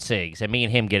smoking cigs, and me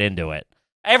and him get into it.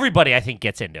 Everybody, I think,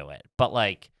 gets into it, but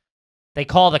like, they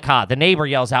call the cop. The neighbor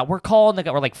yells out, "We're calling the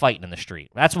cop." We're like fighting in the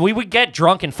street. We would get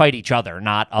drunk and fight each other,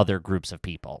 not other groups of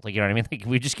people. Like, you know what I mean? Like,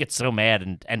 we just get so mad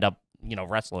and end up,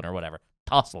 wrestling or whatever,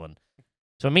 tussling.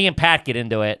 So me and Pat get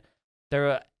into it.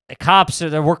 The cops are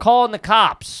there. We're calling the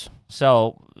cops.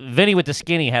 So Vinny with the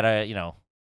skinny had a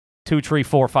 2, 3,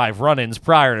 4, 5 run-ins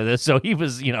prior to this, so he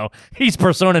was, he's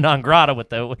persona non grata with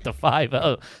the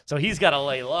 5-0, so he's got to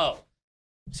lay low.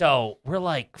 So we're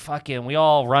like, fucking, we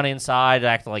all run inside,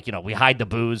 act like, we hide the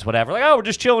booze, whatever. Like, oh, we're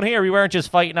just chilling here. We weren't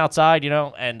just fighting outside,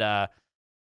 and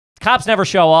cops never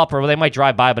show up, or they might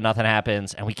drive by, but nothing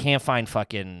happens, and we can't find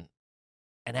fucking,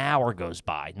 an hour goes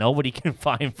by. Nobody can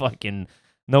find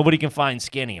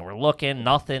Skinny, and we're looking,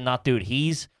 nothing, dude,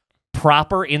 he's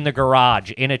proper in the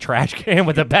garage in a trash can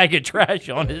with a bag of trash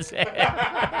on his head.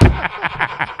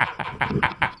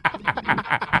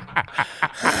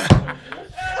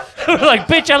 Like,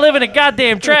 bitch, I live in a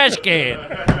goddamn trash can.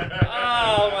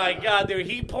 Oh my god, dude,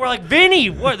 he poor like Vinny.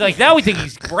 What? Like, now we think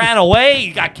he's ran away.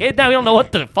 He got kidnapped. We don't know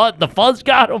what the fuzz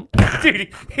got him.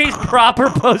 Dude, he's proper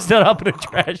posted up in a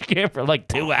trash can for like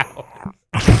 2 hours.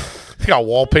 He got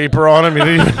wallpaper on him. He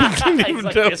didn't even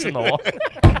like do kissing the wall.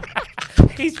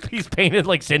 He's painted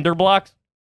like cinder blocks.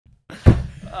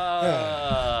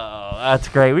 That's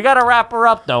great. We got to wrap her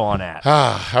up, though, on that.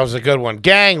 That was a good one.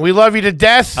 Gang, we love you to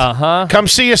death. Uh-huh. Come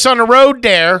see us on the road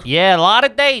there. Yeah, a lot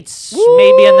of dates.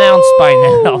 Maybe announced by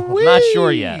now. I'm not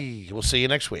sure yet. We'll see you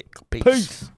next week. Peace. Peace.